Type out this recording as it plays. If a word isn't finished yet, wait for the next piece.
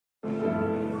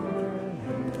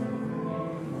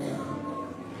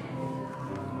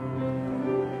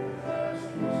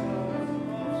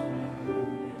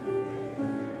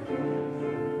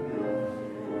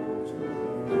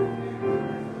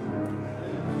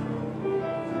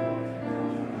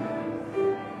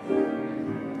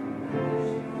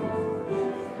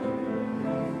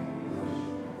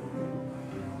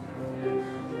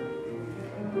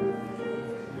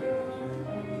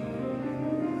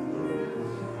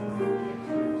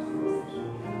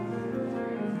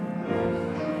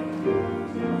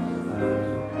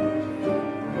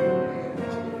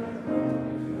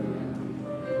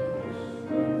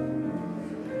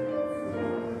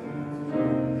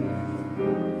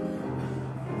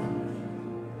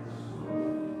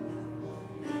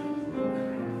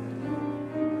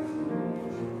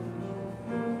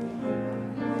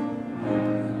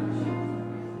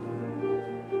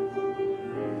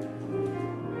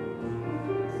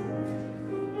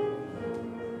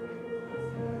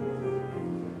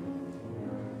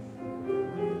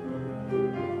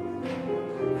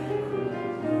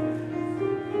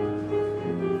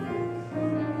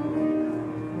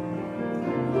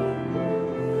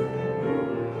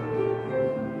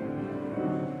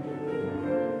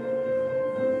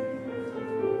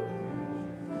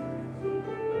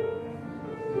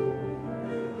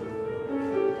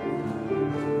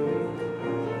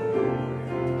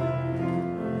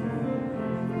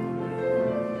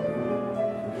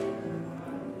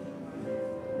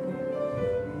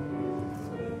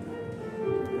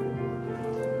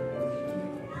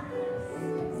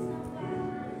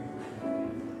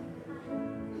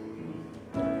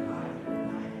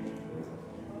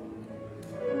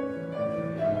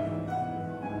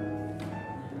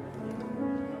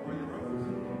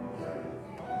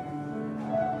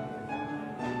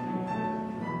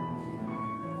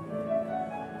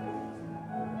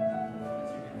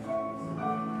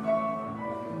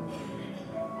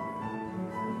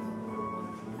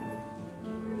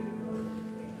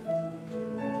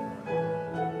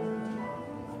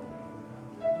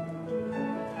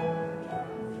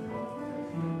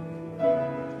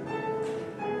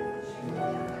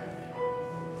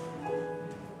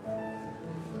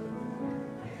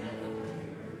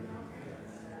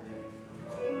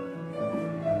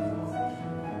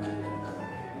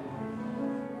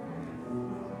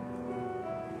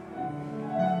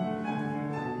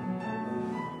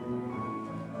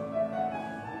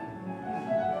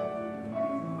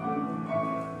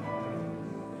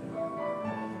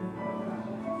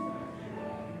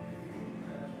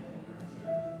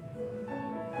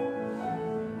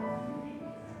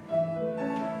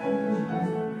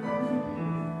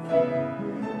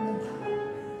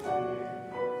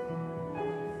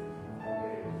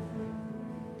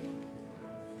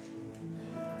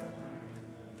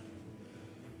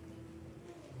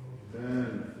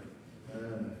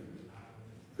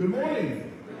Good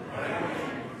morning.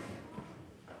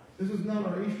 This is not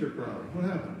our Easter crowd. What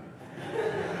happened?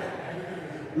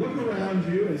 Look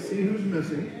around you and see who's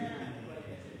missing,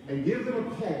 and give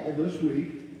them a call this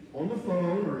week on the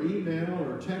phone or email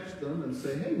or text them and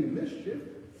say, hey, we missed you.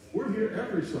 We're here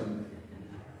every Sunday.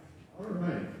 All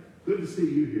right. Good to see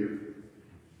you here.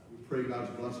 We pray God's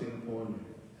blessing upon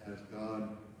you as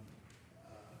God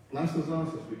blesses us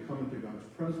as we come into God's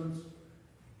presence.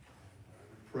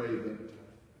 We pray that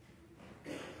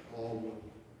all will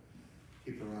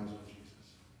keep their eyes on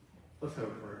Jesus. Let's have a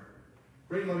prayer.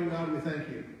 Great loving God, we thank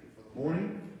you for the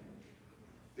morning,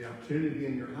 the opportunity to be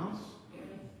in your house,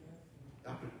 the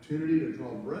opportunity to draw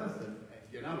breath and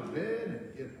get out of bed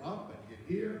and get up and get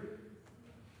here.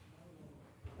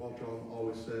 Walter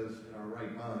always says in our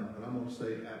right mind, but I'm going to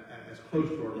say as close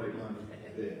to our right mind as we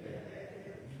can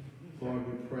be. Lord,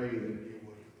 we pray that you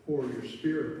would pour your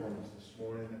Spirit upon us this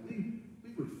morning, that we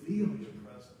would feel your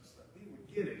presence, that we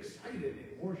would get excited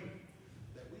in worship,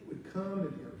 that we would come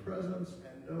into your presence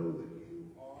and know that you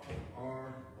are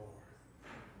our Lord.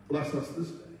 Bless us this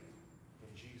day.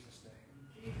 In Jesus'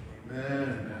 name.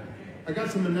 Amen. I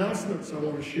got some announcements I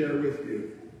want to share with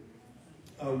you.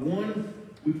 One,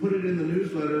 we put it in the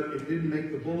newsletter. It didn't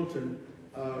make the bulletin.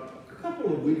 A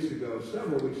couple of weeks ago,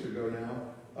 several weeks ago now,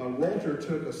 Walter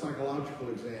took a psychological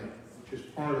exam, which is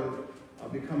part of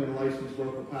becoming a licensed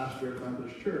local pastor at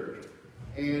Methodist Church.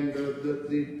 And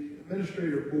the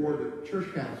administrative board, the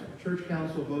church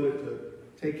council voted to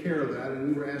take care of that, and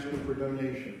we were asking for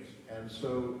donations. And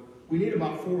so we need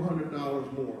about $400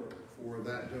 more for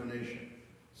that donation.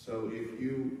 So if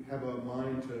you have a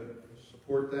mind to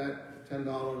support that, $10,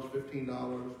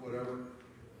 $15, whatever,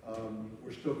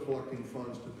 we're still collecting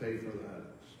funds to pay for that.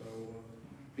 So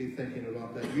be thinking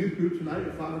about that. Youth group tonight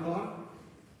at 5 o'clock.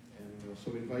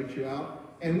 So we invite you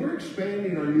out. And we're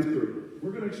expanding our youth group.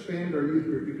 We're going to expand our youth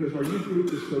group because our youth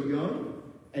group is so young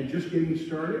and just getting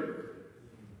started.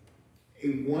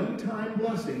 A one-time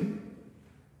blessing,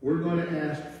 we're going to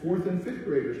ask 4th and 5th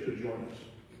graders to join us.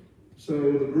 So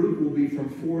the group will be from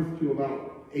 4th to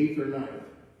about 8th or 9th.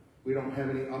 We don't have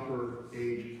any upper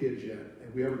age kids yet.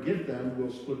 If we ever get them,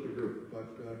 we'll split the group.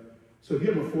 But so if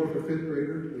you have a 4th or 5th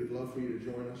grader, we'd love for you to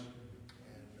join us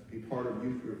and be part of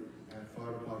youth group at 5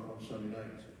 o'clock on Sunday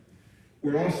nights.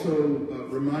 We're also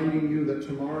reminding you that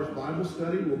tomorrow's Bible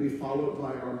study will be followed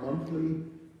by our monthly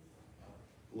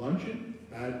luncheon,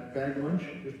 bag lunch.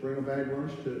 Just bring a bag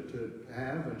lunch to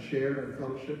have and share and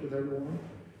fellowship with everyone.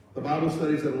 The Bible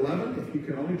study's at 11. If you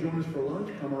can only join us for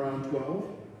lunch, come around 12,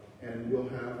 and we'll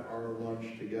have our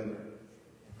lunch together.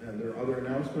 And there are other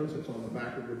announcements. It's on the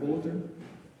back of your bulletin.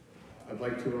 I'd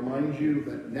like to remind you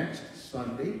that next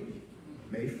Sunday,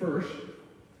 May 1st,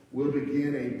 we'll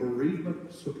begin a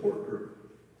bereavement support group.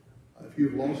 If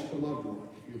you've lost a loved one,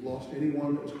 if you've lost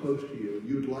anyone that was close to you,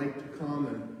 you'd like to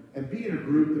come and be in a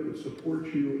group that would support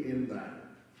you in that.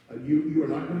 You are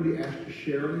not going to be asked to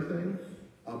share anything,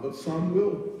 but some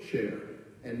will share.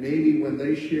 And maybe when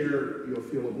they share, you'll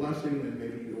feel a blessing, and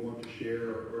maybe you'll want to share,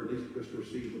 or at least just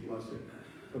receive the blessing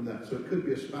from that. So it could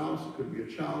be a spouse, it could be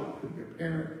a child, it could be a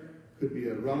parent, it could be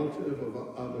a relative of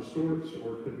other sorts,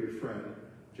 or it could be a friend.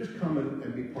 Just come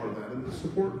and be part of that. And the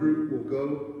support group will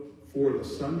go for the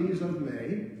Sundays of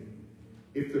May.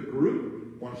 If the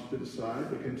group wants to decide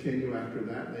to continue after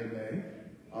that, they may.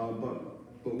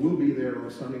 But we'll be there on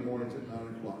Sunday mornings at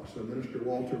 9 o'clock. So Minister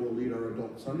Walter will lead our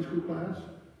adult Sunday school class,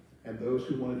 and those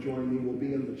who want to join me will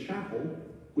be in the chapel,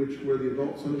 where the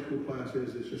adult Sunday school class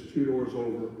is. It's just 2 doors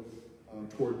over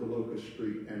toward the Locust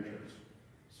Street entrance.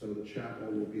 So the chapel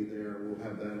will be there. We'll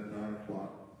have that at 9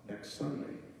 o'clock next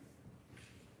Sunday.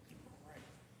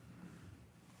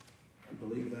 I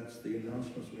believe that's the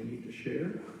announcements we need to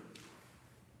share.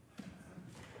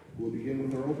 We'll begin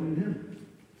with our opening hymn.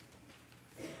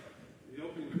 The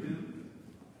opening hymn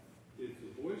is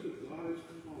The Voice of God is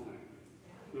Calling,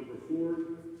 number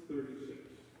 436.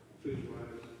 Please rise.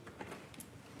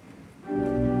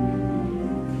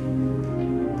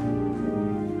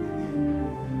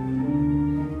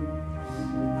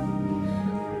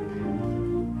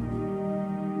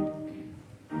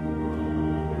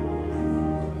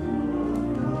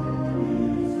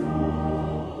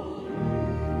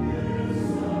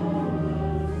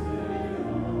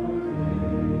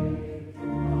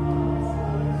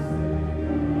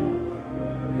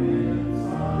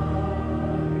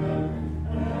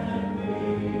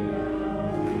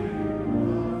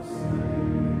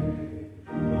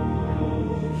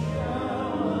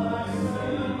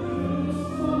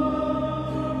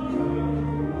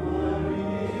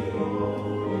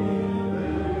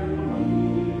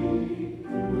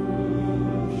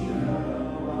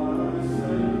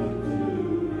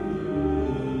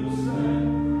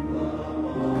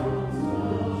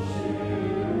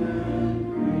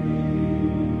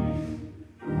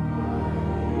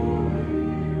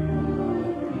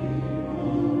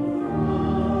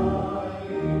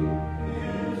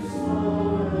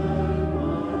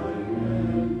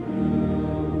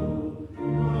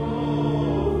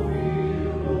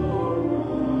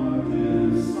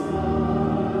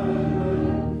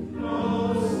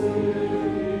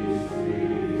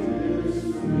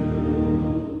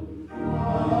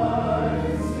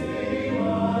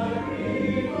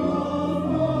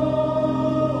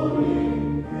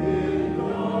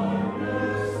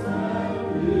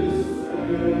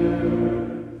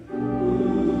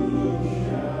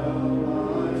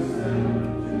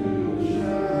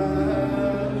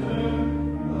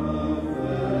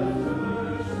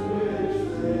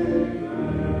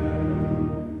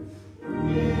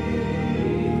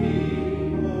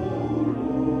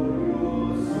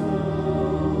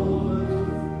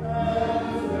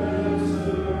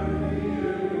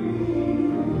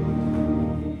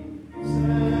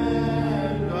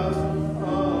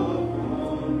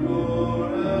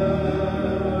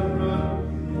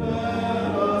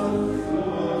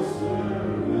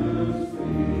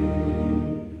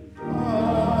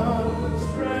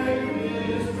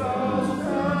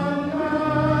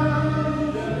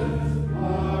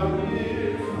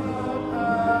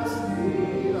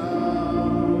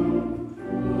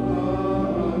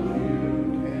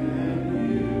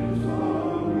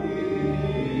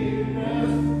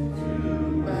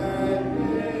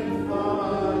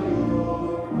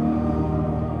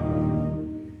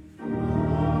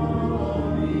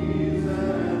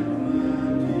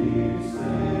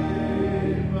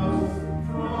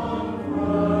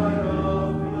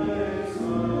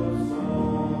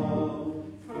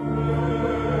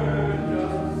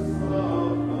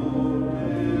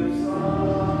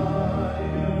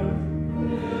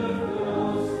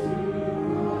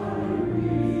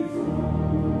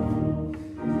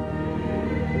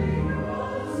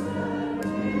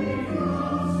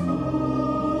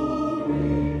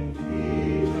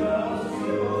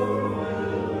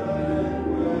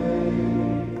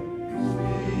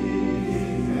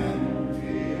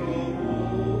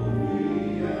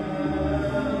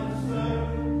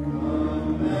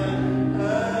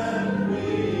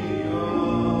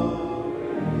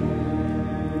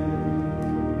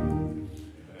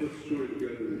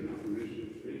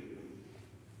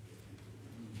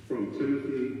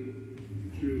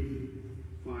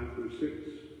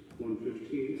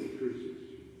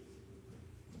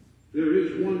 There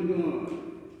is one God.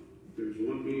 There is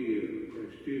one mediator,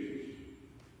 Christ Jesus,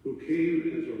 who came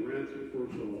as a ransom for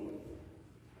us all,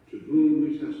 to whom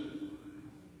we testify.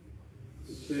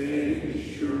 The same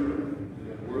is sure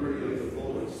and worthy of the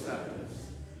full acceptance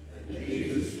that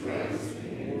Jesus Christ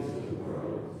came into the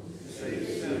world to save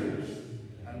sinners,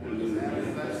 and was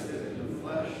manifested in the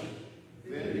flesh,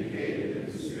 vindicated in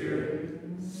the spirit,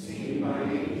 seen by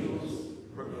angels,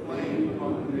 proclaimed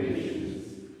among the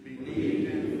nations, believed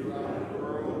in throughout the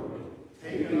world,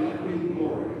 taken up in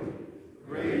glory.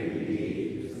 Great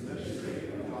indeed is the mystery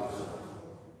of the gospel.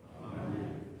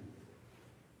 Amen.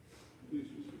 Please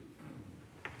be seated.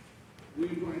 We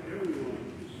invite everyone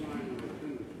to sign our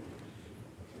attendance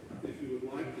cards. If you would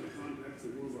like to contact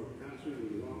one of our pastors in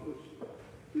the office,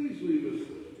 please leave us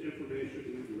information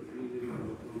in your email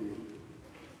or phone number.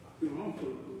 You can also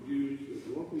use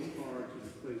the welcome cards and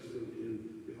place them in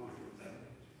the office.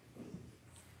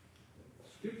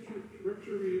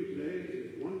 Scripture reading today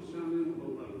is 1 Samuel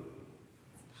 11.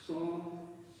 Saul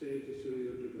saved the city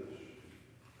of Jabesh.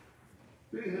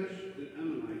 Nahash the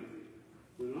Ammonite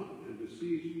went up and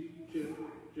besieged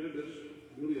Jabesh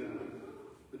Gilead,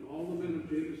 and all the men of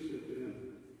Jabesh said to him,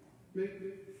 "Make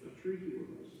a treaty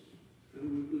with us, and we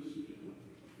will listen to you.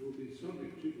 We'll be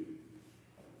subject to you."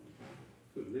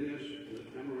 But Nahash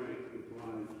the Ammonite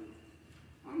replied,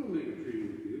 "I will make a treaty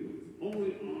with you,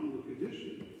 only on the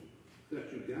condition that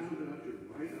you gouge out your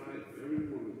right eye of every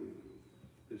one of you,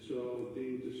 and so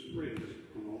being disgraced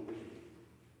on all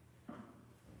Israel."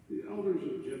 The elders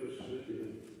of Jabesh said to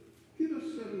him, "Give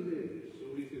us 7 days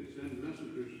so we can send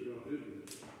messengers throughout Israel.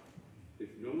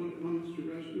 If no one comes to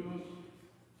rescue us,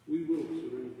 we will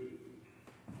surrender."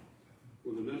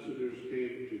 When the messengers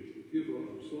came to Gibeah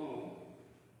of Saul,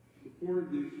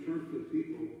 reported these terms to the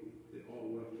people, they all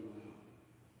wept aloud.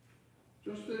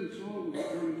 Just then Saul was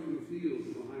returning from the field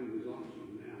behind his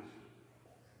oxen and asked,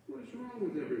 "What is wrong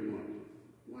with everyone?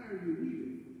 Why are you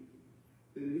weeping?"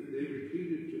 Then they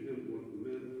repeated to him what the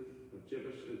men of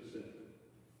Jabesh had said.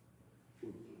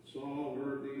 When Saul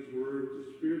heard these words,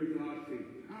 the Spirit of God came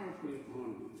powerfully upon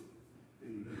him, and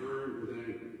he burned with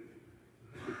anger.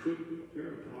 He took a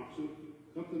pair of oxen,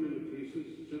 cut them into pieces,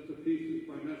 sent the pieces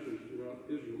by messengers throughout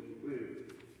Israel, declaring,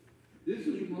 "This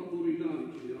is what will be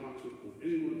done to the oxen of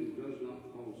anyone who does not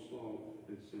follow Saul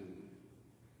and Samuel."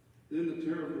 Then the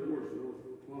terror of the Lord fell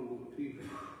upon the people,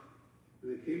 and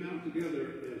they came out together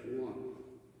as one.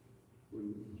 When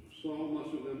Saul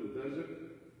mustered them in Bezek,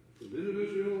 the men of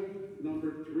Israel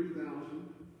numbered 300,000,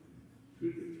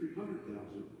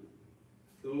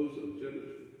 those of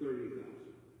Jabesh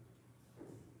 30,000.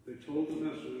 They told the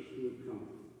messengers who had come,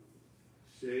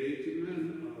 "Say to the men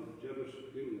of Jabesh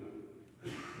Gilead,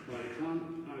 by the time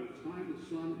the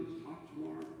sun is hot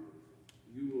tomorrow,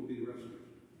 you will be rescued."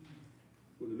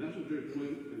 When the messengers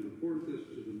went and reported this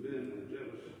to the men of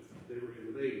Jabesh, they were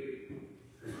elated.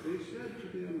 They said to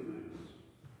the Ammonites,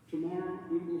 "Tomorrow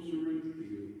we will surrender to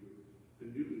you,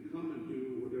 and you can come and do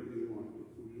whatever you want,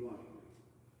 who you like."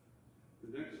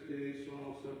 The next day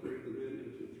Saul separated the men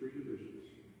into 3 divisions.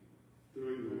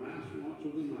 During the last watch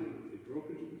of the night, they broke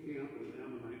into the camp of the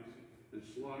Ammonites and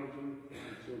slaughtered them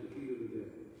until the heat of the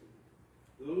day.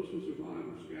 Those who survived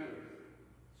were scattered,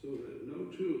 so that no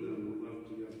 2 of them were left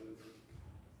together.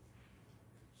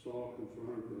 Saul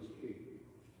confirmed as king.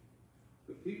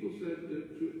 The people said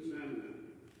to Samuel,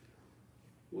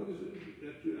 "What is it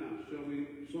that you ask? Shall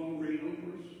we Saul reign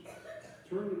over us?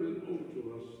 Turn the men over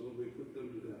to us so we put them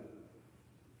to death."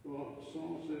 Well,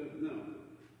 Saul said,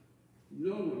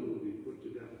 No one will be put to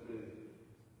death today,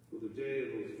 for the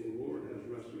day of the Lord has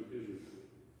rescued Israel."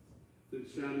 Then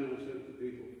Samuel said to the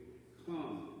people,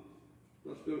 "Come,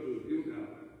 let's go to Gilgal,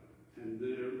 and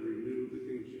there renew the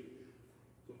kingship."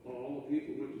 So all the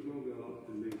people went to Gilgal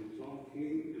and made Saul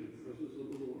king in the presence of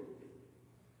the Lord.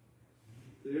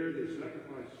 There they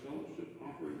sacrificed fellowship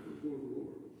offerings before the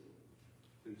Lord.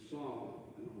 And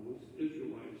Saul and all his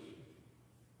Israelites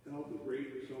held a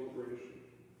great celebration.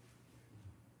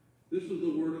 This is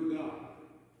the word of God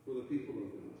for the people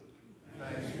of God.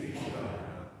 Thanks be to God.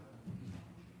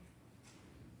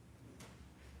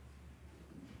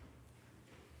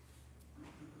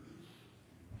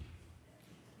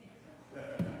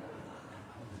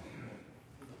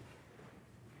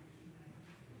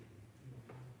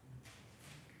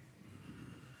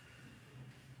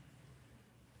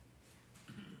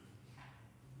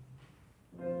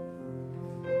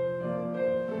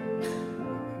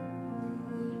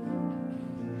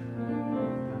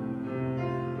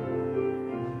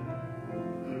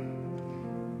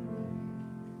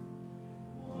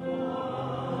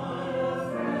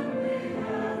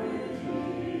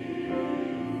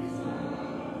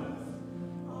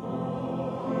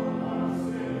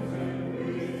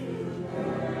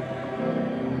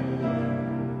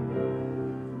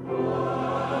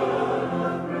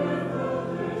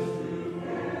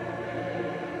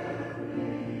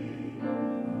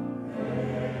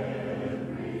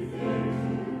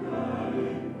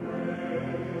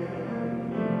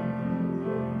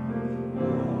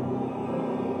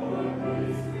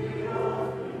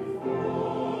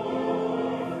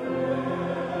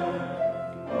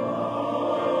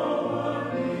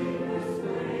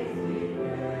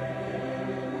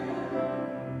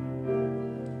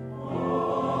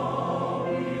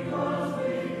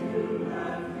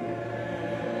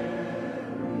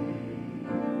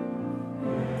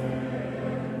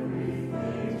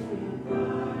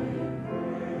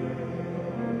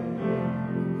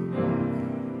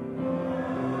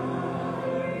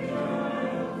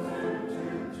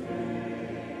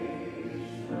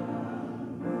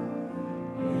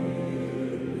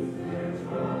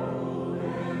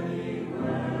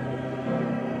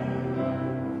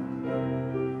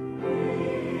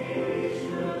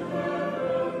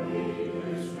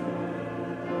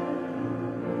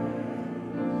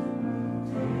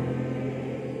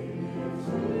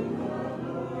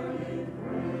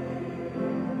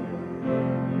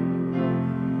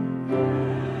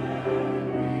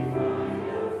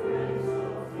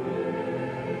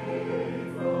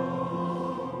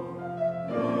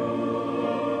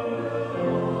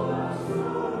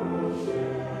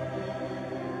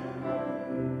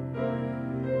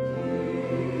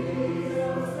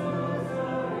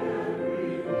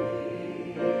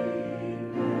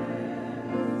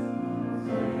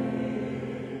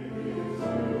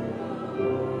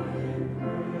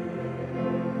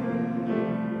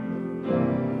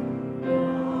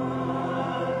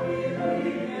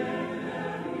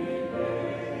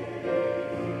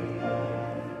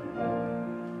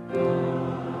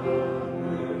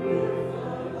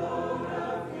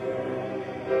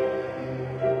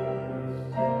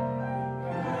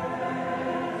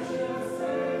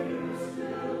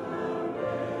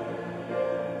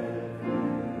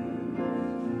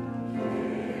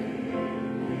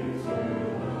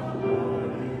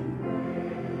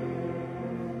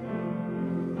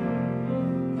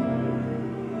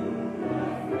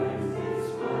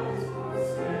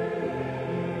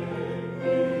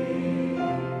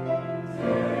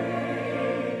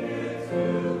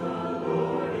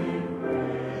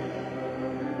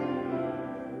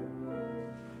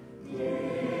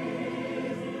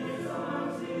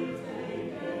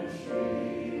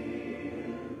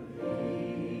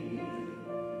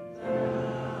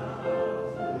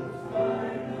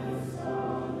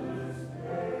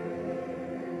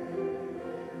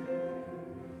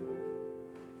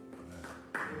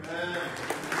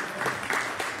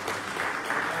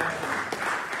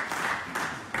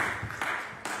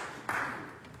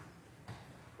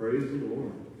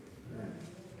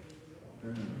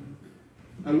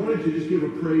 wanted to just give a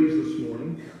praise this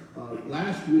morning.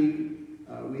 Last week,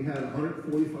 we had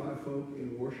 145 folk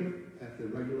in worship at the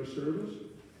regular service.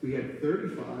 We had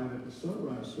 35 at the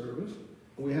sunrise service.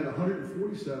 And we had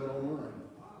 147 online.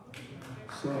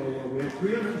 So we had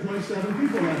 327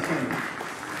 people last Sunday.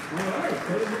 All right,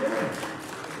 praise the Lord.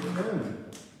 Amen.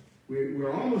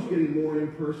 We're almost getting more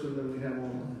in person than we have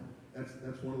online.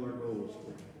 That's one of our goals.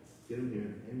 Get them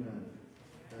here. Amen.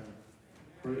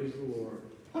 Praise the Lord.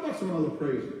 How about some other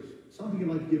praises? Something you'd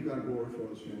like to give God glory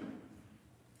for this morning.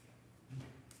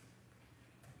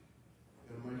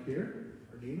 Got a mic here?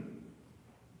 Or Nina?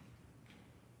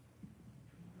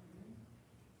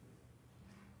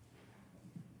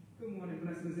 Good morning,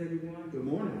 blessings everyone. Good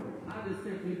morning. I just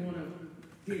simply want to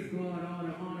give God all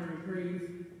the honor and praise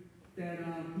that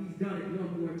He's done it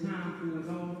one more time for us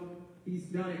all. He's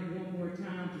done it one more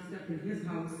time to step in His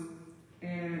house.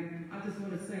 And I just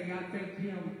want to say I thank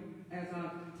Him as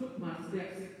I took my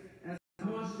steps, as I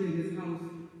marched in His house.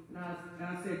 And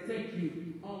I said thank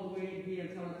you all the way in here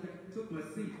until I took my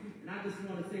seat. And I just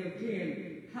want to say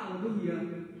again, hallelujah,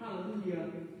 hallelujah,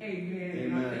 amen. Amen.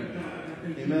 And I thank God. I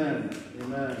thank Amen. you.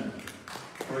 Amen.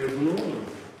 Praise the Lord.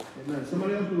 Amen.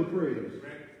 Somebody else with a praise.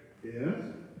 Yes?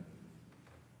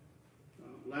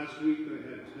 Last week I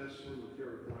had tests on the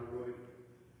parathyroid,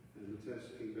 and the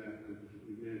test came back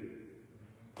completely negative.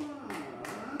 But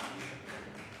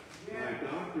my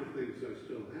doctor thinks I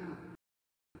still have it.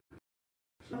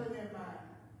 Other than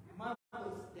my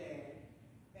mother's dad,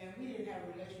 and we didn't have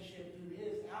a relationship through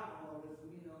his alcoholism,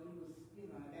 he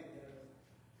was, how that does.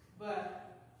 But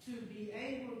to be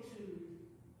able to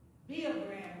be a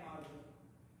grandmother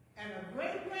and a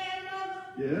great grandmother,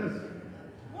 Yes.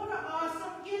 what an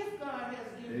awesome gift God has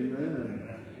given me.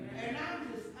 Amen. And I'm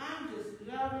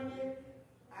just loving it.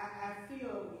 I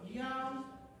feel young.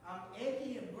 I'm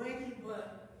achy and breaky,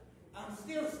 but I'm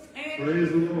still standing. Praise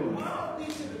the Lord. All be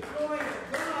to the glory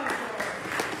of God.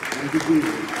 Thank you,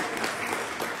 Jesus.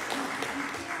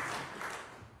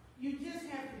 You just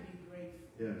have to be grateful.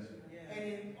 Yes. And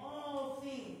in all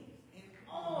things,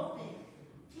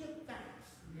 give thanks.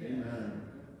 Amen.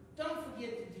 Don't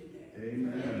forget to do that.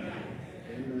 Amen.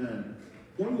 Amen.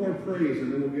 One more praise,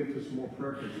 and then we'll get to some more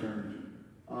prayer concerns.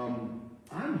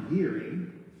 I'm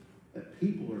hearing that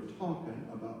people are talking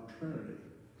about Trinity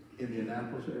in the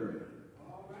Annapolis area.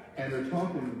 And they're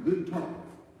talking good talk.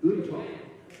 Good talk.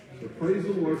 So praise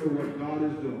the Lord for what God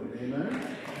is doing.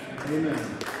 Amen? Amen.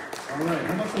 All right.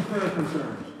 How about some prayer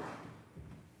concerns?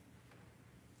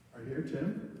 Are you here,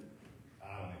 Tim?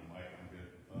 I don't think Mike, I'm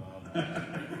good.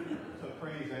 So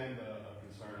praise and a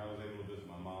concern. I was able to visit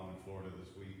my mom in Florida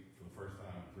this week for the first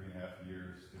time in 3.5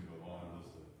 years due to a long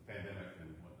list of pandemic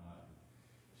and whatnot.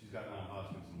 She's got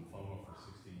non-Hodgkin's lymphoma for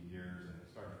 16 years and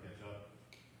it's starting to catch up.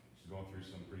 She's going through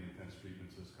some pretty intense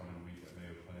treatments this coming week at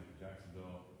Mayo Clinic in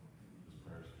Jacksonville. Just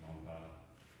prayers for Mom Donna.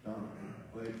 Donna.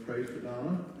 Well, praise for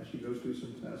Donna as she goes through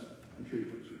some tests and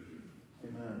treatments.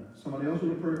 Amen. Somebody else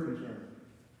with a prayer concern?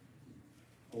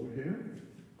 Over here?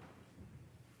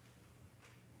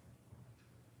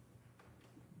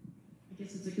 I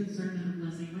guess it's a concern and a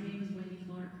blessing. My name is Wendy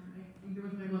Clark. I'm here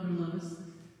with my mother, Lois.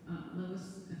 My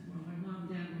mom and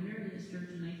dad were married in this church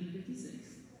in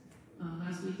 1956.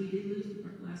 Last month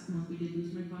we did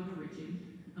lose my father, Richie.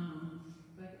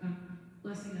 But I'm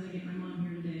blessing that I get my mom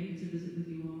here today to visit with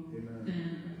you all. Amen.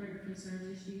 And a prayer concern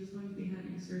is she is going to be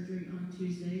having surgery on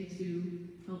Tuesday to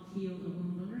help heal a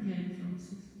wound on her head from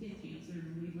some skin cancer.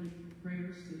 And we'd like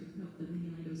prayers to help that the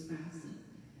healing goes fast and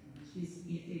she's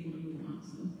able to move on.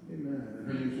 So. Amen. And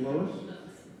her name's Lois.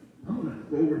 I'm going to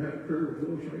go over and have prayer with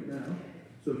Lois right now.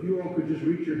 So if you all could just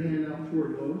reach your hand out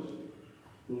toward Lois.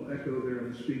 A little echo there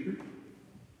on the speaker.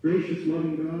 Gracious,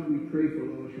 loving God, we pray for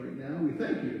Lois right now. We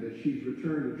thank you that she's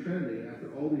returned to Trinity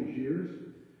after all these years.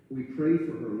 We pray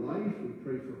for her life. We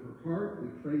pray for her heart. We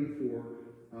pray for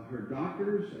her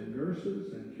doctors and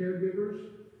nurses and caregivers.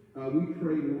 We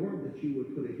pray, Lord, that you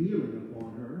would put a healing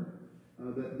upon her,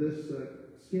 that this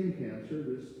skin cancer,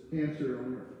 this cancer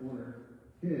on her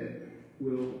head,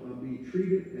 will be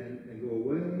treated and go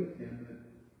away, and that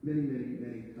many, many,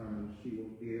 many times she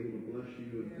will be able to bless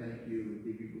you and thank you and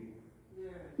give you glory.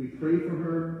 We pray for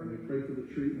her, and we pray for the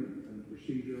treatment and the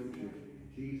procedure in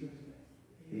Jesus'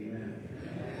 name. Amen.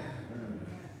 Amen.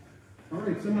 All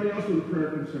right, somebody else with a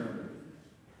prayer concern.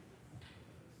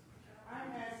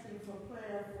 I'm asking for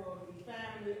prayer for the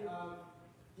family of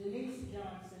Denise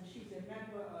Johnson. She's a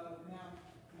member of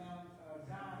Mount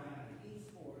Zion in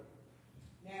Eastport.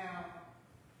 Now,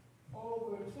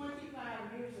 over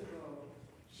 25 years ago,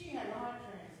 she had a heart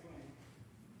transplant.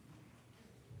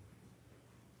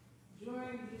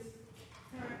 During this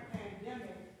current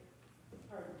pandemic,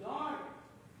 her daughter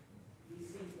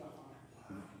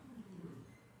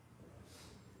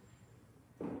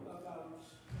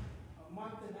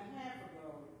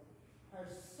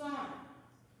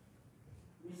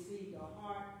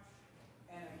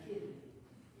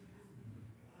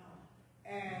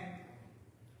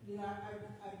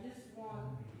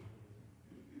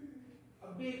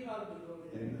big hug to go to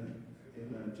them. Amen.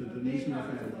 Amen. To A Denise big and her hug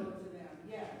to family. go to them,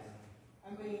 yes. I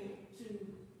mean, to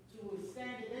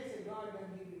withstand it, they say God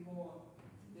doesn't give you more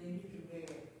than you can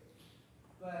bear.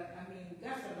 But, I mean,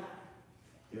 that's a lot.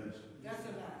 Yes. That's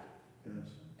a lot. Yes.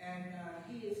 And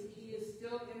he is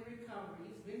still in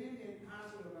recovery. He's been in the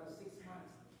hospital about 6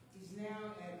 months. He's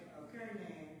now at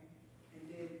Kernan, and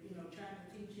they're, trying to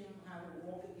teach him how to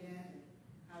walk again, and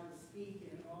how to speak,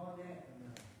 and all that.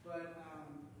 But,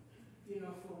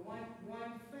 for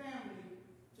one family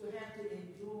to have to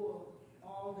endure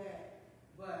all that,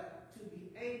 but to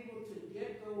be able to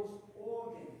get those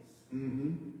organs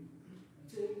Mm-hmm.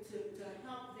 to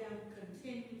help them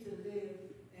continue to live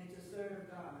and to serve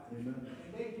God. Amen.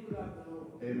 And they do love the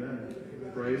Lord. Amen. They do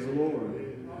love Praise the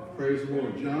Lord. Praise the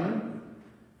Lord. John?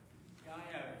 I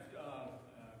have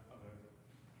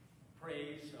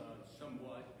praise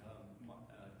somewhat.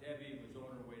 Debbie was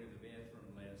on her way to the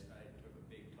bathroom last night, took a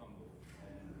big tumble,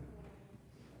 and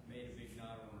made a big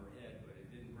knot on her head, but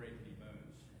it didn't break any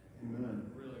bones.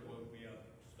 Amen. It really woke me up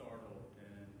startled,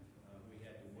 and we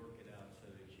had to work it out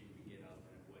so that she could get up,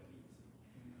 and it wasn't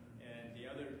easy. And the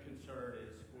other concern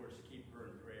is, of course, keep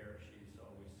her in prayer. She's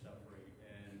always suffering.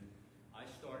 And I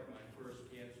start my first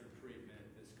cancer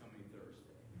treatment this coming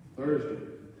Thursday. Thursday.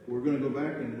 We're going to go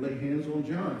back and lay hands on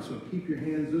John, so keep your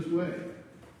hands this way.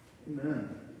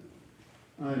 Amen.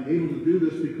 I'm able to do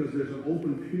this because there's an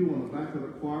open pew on the back of the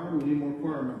choir. We need more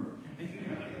choir members.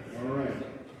 All right.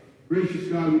 Gracious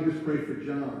God, we just pray for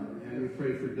John, and we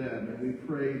pray for Deb, and we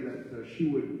pray that she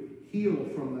would heal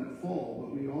from that fall,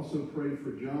 but we also pray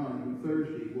for John, who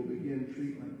Thursday will begin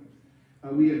treatment.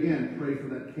 We again pray for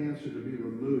that cancer to be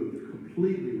removed,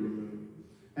 completely removed.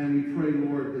 And we pray,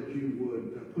 Lord, that you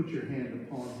would put your hand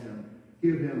upon him,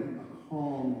 give him a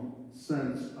calm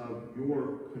sense of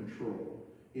your control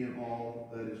in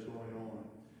all that is going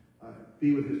on.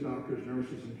 Be with his doctors,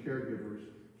 nurses, and caregivers.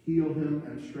 Heal him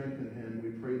and strengthen him. We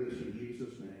pray this in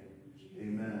Jesus' name.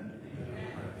 Amen.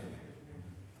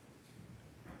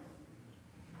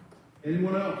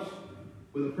 Anyone else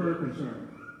with a prayer concern?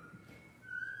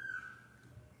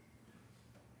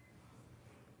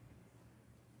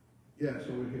 Yes,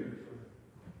 over here.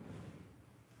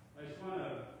 I just want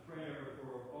a prayer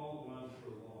for all the ones who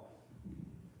are lost.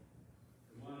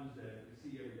 The ones that we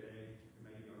see every day,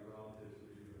 maybe our relatives,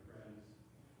 maybe our friends.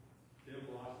 They're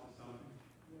lost to something.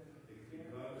 It could be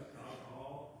drugs,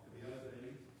 alcohol, it could be other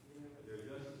things. They're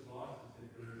just as lost as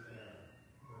if they're there.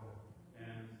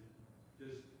 And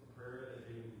just a prayer that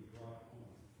they will be brought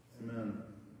home.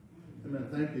 Amen. Amen.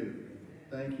 Thank you.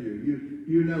 Thank you.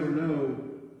 You never know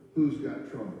who's got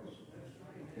troubles.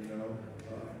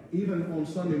 Even on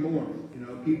Sunday morning,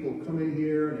 people come in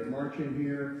here and they march in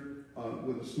here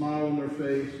with a smile on their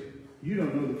face. You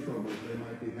don't know the troubles they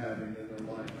might be having in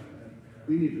their life. And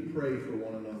we need to pray for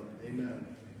one another. Amen.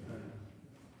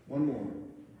 One more.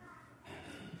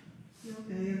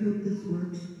 Okay, I hope this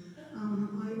works. I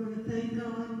want to thank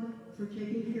God for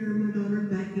taking care of my daughter,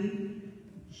 Becky.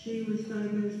 She was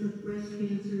diagnosed with breast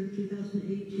cancer in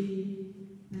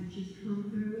 2018, and she's come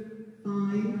through it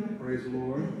fine. Praise the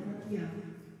Lord. Yeah,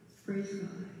 praise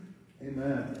God.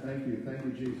 Amen. Thank you. Thank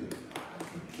you, Jesus.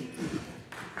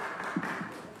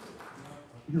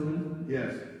 Hello?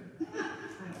 Yes. I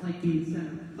don't like being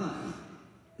said, but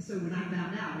so when I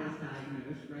found out I was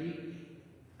diagnosed, right,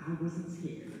 I wasn't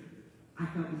scared. I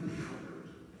felt empowered.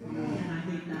 And I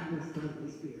think that was the Holy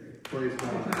Spirit. Praise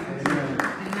God. And Amen.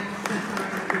 that's how I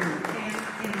feel.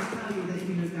 And I'll tell you that,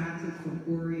 God says don't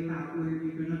worry about where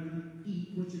you're going to eat,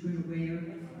 what you're going to wear.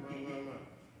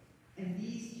 And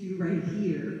these two right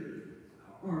here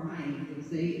are my angels.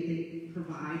 They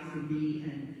provide for me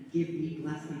and give me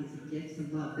blessings and gifts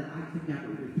and love that I could never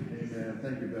repay. Amen.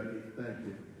 Thank you, Becky. Thank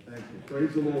you. Thank you.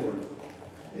 Praise the Lord.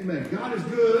 Amen. God is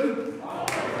good.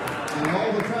 And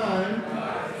all the time.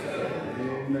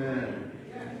 Amen.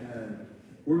 Amen.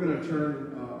 We're going to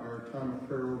turn our time of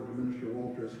prayer over to Minister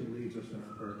Walter as he leads us in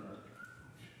our prayer time.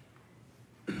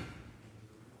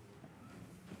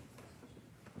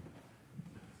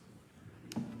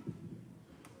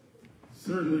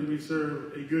 Certainly we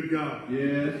serve a good God.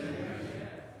 Yes.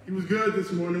 He was good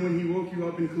this morning when he woke you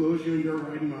up and closed you in your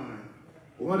right mind.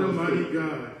 What a mighty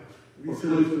God. We serve.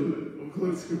 Close to it. Oh,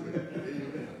 close to it.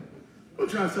 Amen. We'll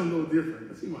try something a little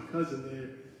different. I see my cousin there,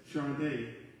 Sharnay.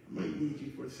 I might need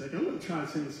you for a second. I'm going to try to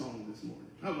sing a song this morning.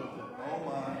 How about that? Oh,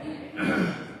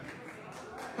 my.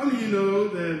 How many of you know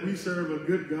that we serve a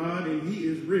good God and he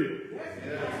is real?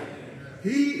 Yes.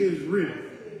 He is real.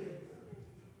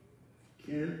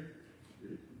 Karen?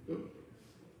 Go.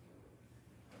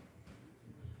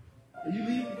 Are you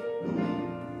leaving?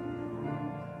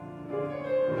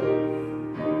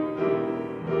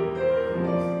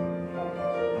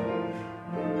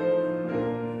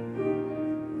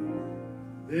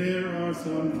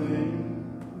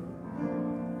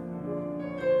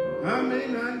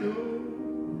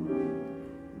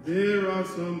 There are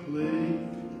some places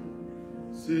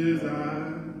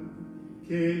I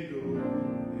can't go,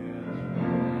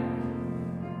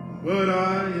 but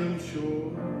I am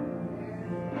sure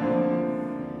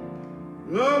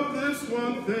of this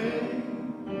one thing,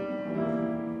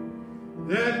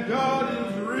 that God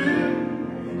is real,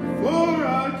 for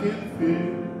I can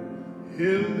feel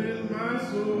Him in my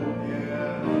soul.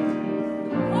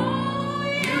 Oh,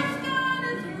 yes, God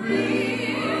is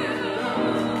real.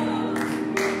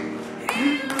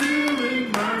 He's real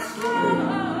in my soul.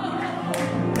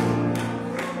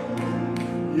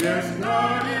 Yes,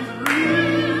 God is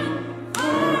real,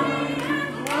 for He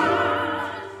is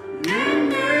wise. He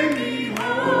made me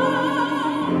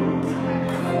whole.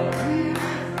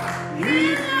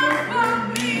 He's there for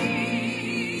me.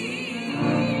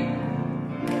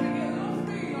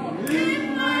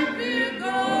 It might be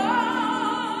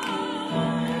gone.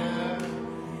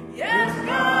 Yes,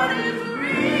 God is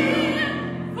real,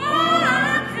 for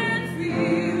I can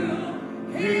feel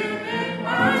Him in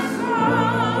my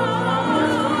soul.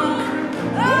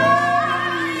 Oh,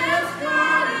 yes,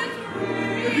 God is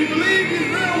real. If you believe He's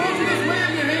real, won't you just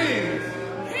wave your hands?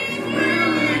 He's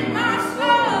real in my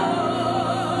soul.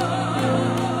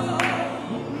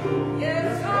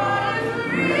 Yes, God is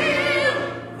real,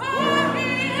 for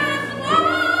He has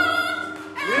won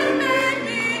and made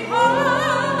me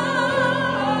whole.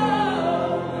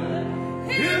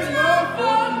 His love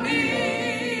for me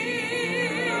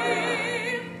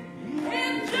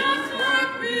can just let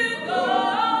me go.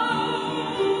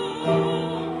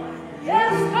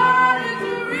 Yes, God is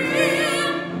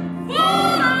real, for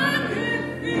I can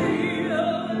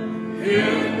feel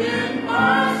Him in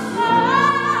my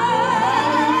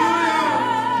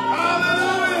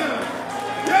Hallelujah!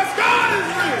 Yes, God is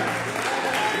real.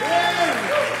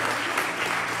 Yeah.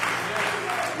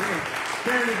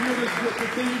 Karen, if you just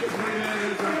continue to play that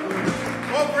as I play.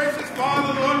 Oh, gracious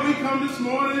Father, Lord, we come this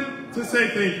morning to say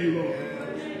thank you, Lord.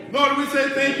 Lord, we say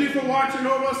thank you for watching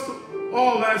over us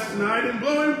all last night and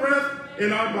blowing breath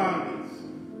in our bodies.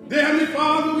 Dear Heavenly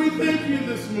Father, we thank you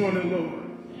this morning, Lord,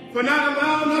 for not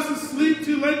allowing us to sleep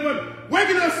too late, but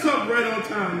waking us up right on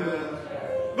time, Lord.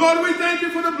 Lord, we thank you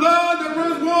for the blood that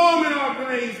runs warm in our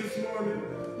veins this morning.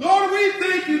 Lord, we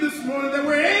thank you this morning that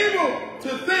we're able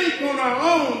to think on our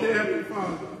own, dear Heavenly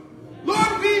Father.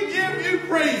 Lord, we give you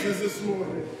praises this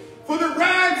morning for the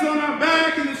rags on our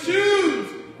back and the shoes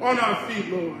on our feet,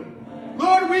 Lord.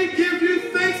 Lord, we give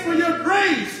you thanks for your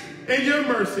grace and your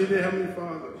mercy, dear Heavenly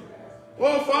Father.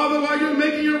 Oh, Father, while you're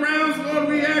making your rounds, Lord,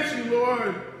 we ask you,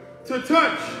 Lord, to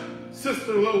touch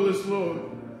Sister Lois, Lord.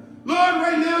 Lord,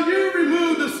 right now, you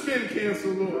remove the skin cancer,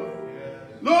 Lord.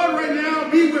 Lord, right now,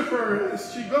 be with her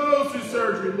as she goes through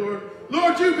surgery, Lord.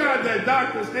 Lord, you got that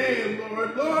doctor's hand,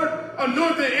 Lord. Lord,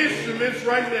 anoint the instruments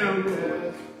right now,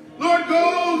 Lord. Lord,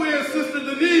 go where Sister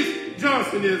Denise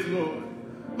Johnson is, Lord.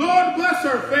 Lord, bless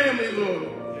her family, Lord.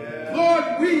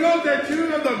 Lord, we know that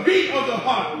you are the beat of the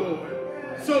heart, Lord.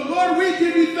 So, Lord, we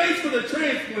give you thanks for the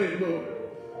transplant, Lord.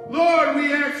 Lord,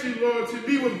 we ask you, Lord, to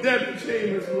be with Debbie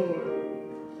Chambers, Lord.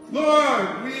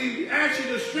 Lord, we ask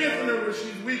you to strengthen her when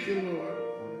she's weakened, Lord.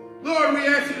 Lord, we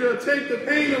ask you to take the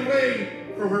pain away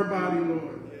from her body,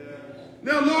 Lord.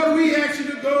 Now, Lord, we ask you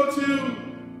to go to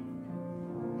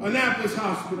Annapolis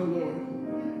Hospital, Lord.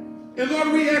 And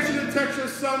Lord, we ask you to touch your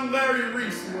son, Larry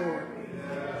Reese, Lord,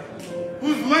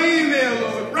 who's laying there,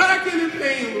 Lord, rocking in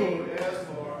pain, Lord.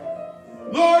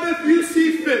 Lord, if you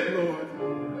see fit, Lord,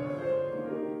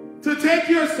 to take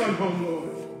your son home, Lord.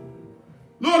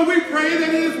 Lord, we pray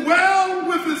that he is well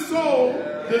with his soul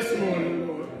this morning,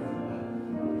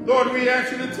 Lord. Lord, we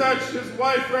ask you to touch his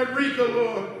wife, Frederica,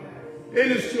 Lord,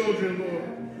 and his children,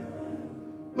 Lord.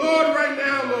 Lord, right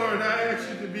now, Lord, I ask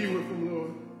you to be with them,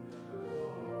 Lord.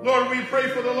 Lord, we pray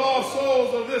for the lost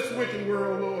souls of this wicked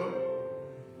world, Lord.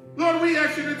 Lord, we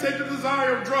ask you to take the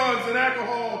desire of drugs and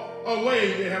alcohol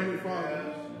away, dear Heavenly Father.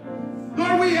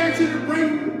 Lord, we ask you to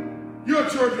bring your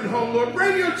children home, Lord.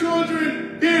 Bring your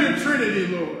children here to Trinity,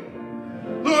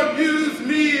 Lord. Lord, use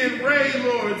me and Ray,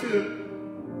 Lord,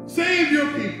 to save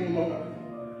your people, Lord.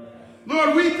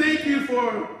 Lord, we thank you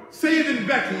for saving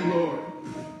Becky, Lord.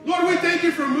 Lord, we thank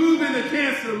you for moving the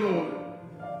cancer, Lord,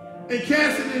 and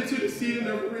casting it into the sea to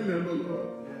never remember, Lord.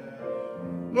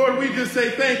 Lord, we just say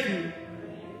thank you.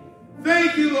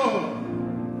 Thank you, Lord.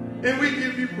 And we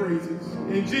give you praises.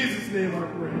 In Jesus' name I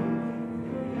pray.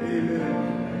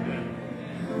 Amen.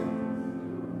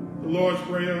 The Lord's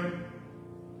Prayer.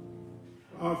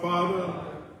 Our Father,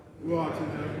 who art in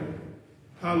heaven,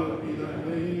 hallowed be thy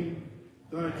name.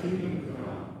 Thy kingdom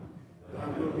come.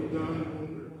 Thy will be done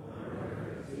on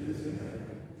earth as it is in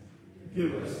heaven.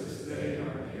 Give us this day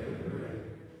our daily bread,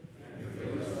 and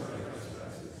forgive us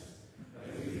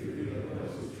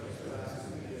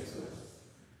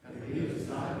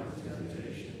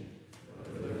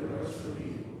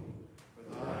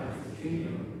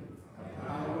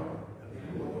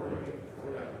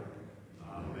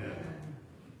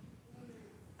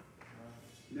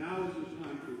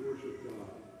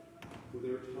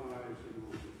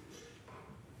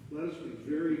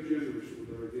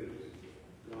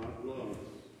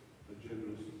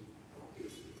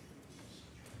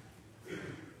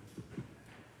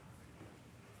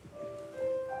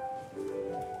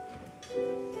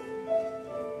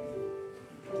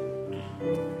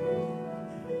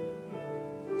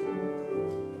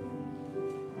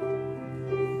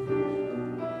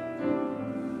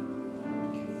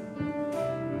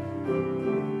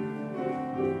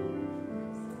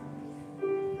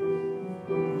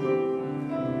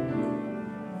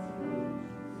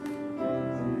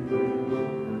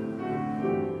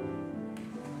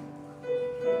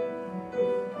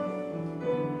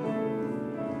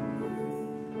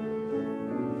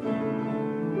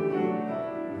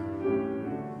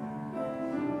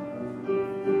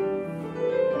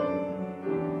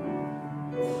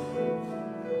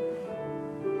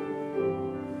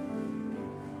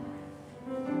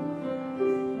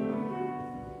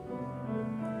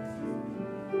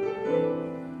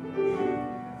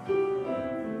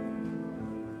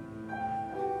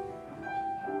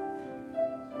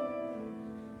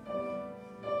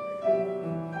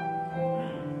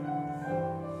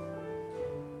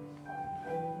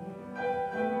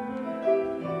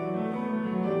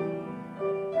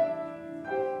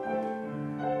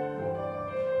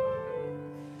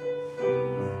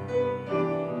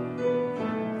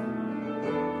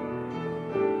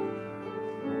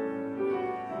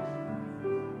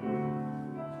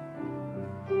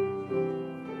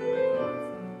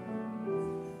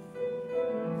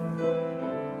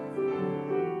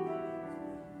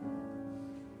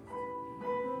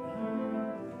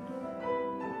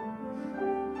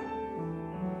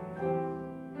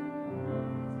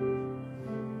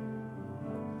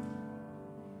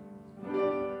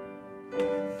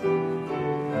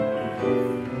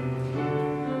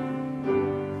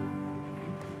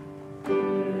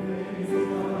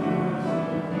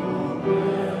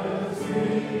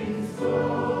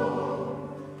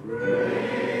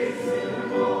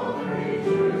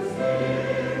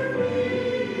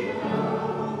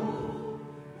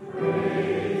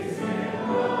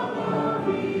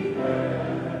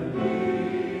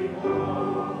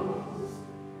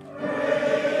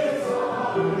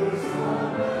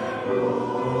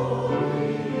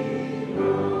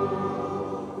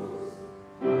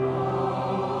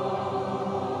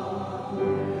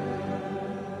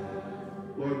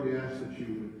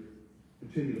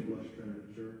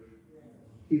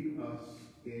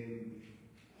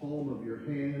palm of your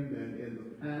hand and in the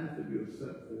path that you have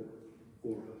set forth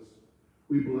for us.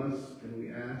 We bless and we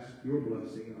ask your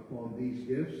blessing upon these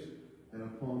gifts and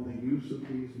upon the use of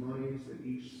these monies, that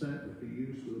each cent would be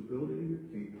used for the building of your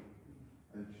kingdom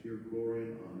and to your glory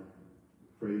and honor.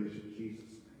 Praise in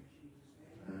Jesus'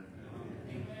 name.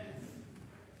 Amen.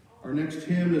 Our next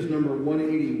hymn is number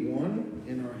 181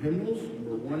 in our hymnals.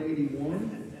 Number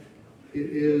 181. It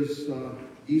is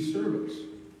Ye Servants.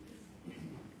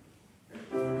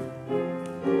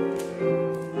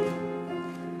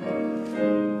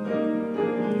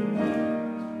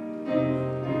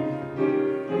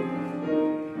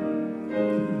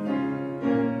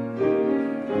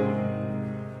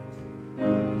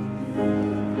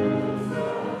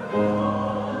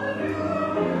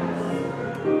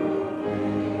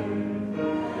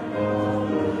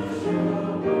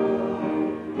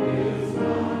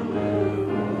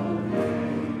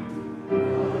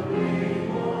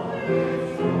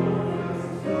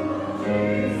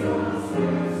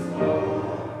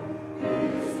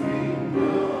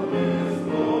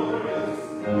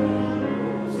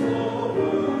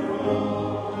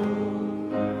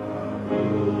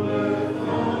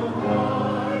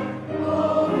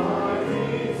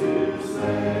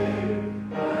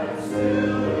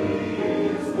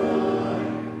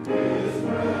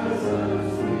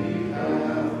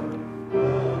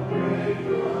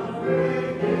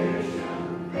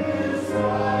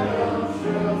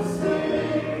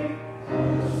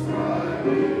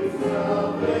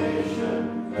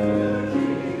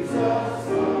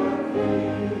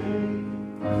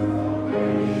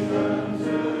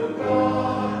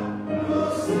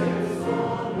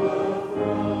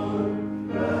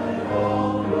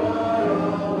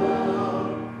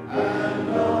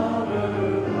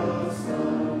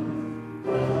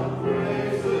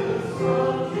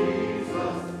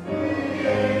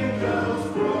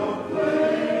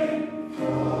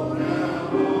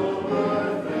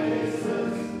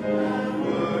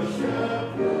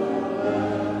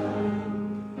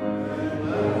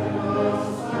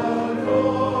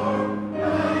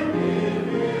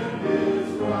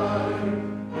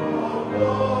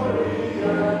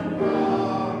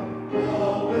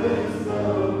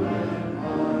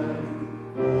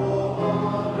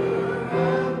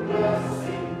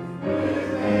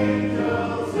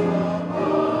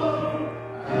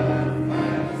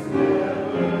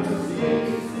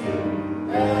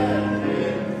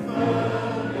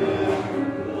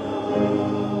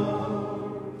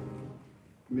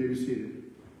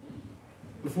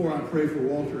 Before I pray for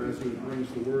Walter as he brings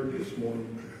the word this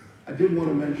morning, I did want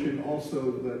to mention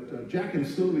also that Jack and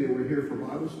Sylvia were here for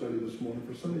Bible study this morning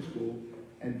for Sunday school,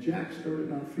 and Jack started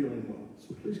not feeling well.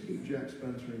 So please keep Jack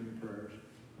Spencer in your prayers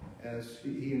as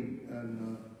he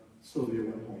and Sylvia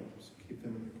went home. So keep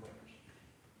them in your prayers.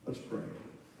 Let's pray.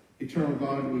 Eternal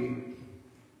God, we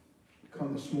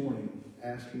come this morning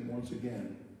asking once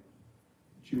again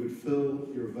that you would fill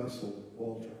your vessel,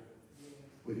 Walter,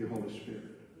 with your Holy Spirit.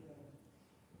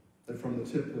 That from the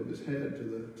tip of his head to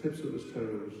the tips of his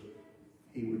toes,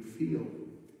 he would feel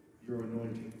your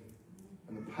anointing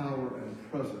and the power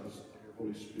and presence of your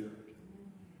Holy Spirit.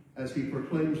 As he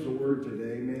proclaims the word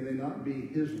today, may they not be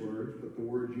his words, but the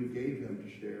word you gave him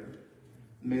to share.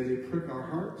 May they prick our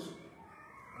hearts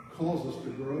and cause us to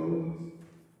grow,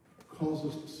 cause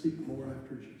us to seek more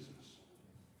after Jesus.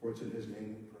 For it's in his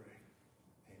name we pray.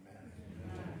 Amen.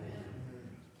 Amen.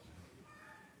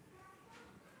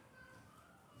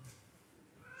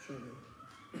 Sure.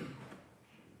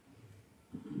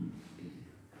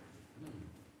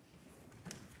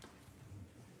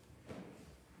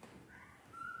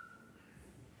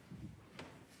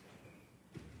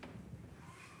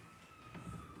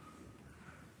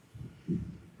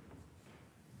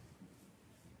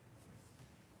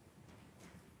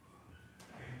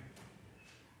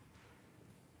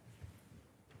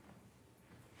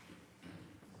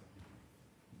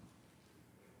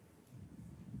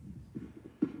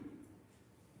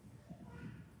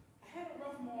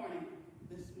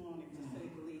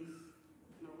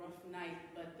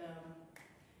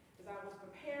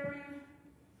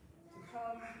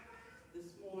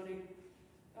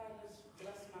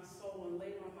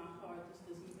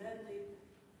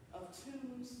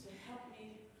 Tunes to help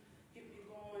me get me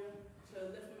going, to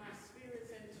lift my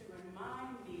spirits and to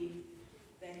remind me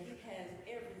that he has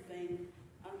everything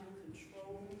under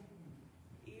control.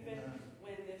 Even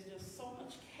when there's just so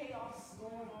much chaos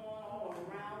going on all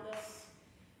around us,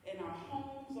 in our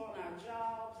homes, on our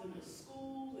jobs, in the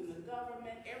schools, in the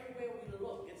government, everywhere we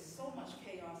look, it's so much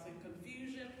chaos and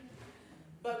confusion.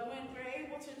 But when we're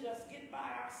able to just get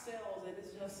by ourselves and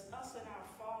it's just us and our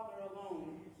Father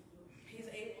alone, he's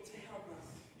able to help us.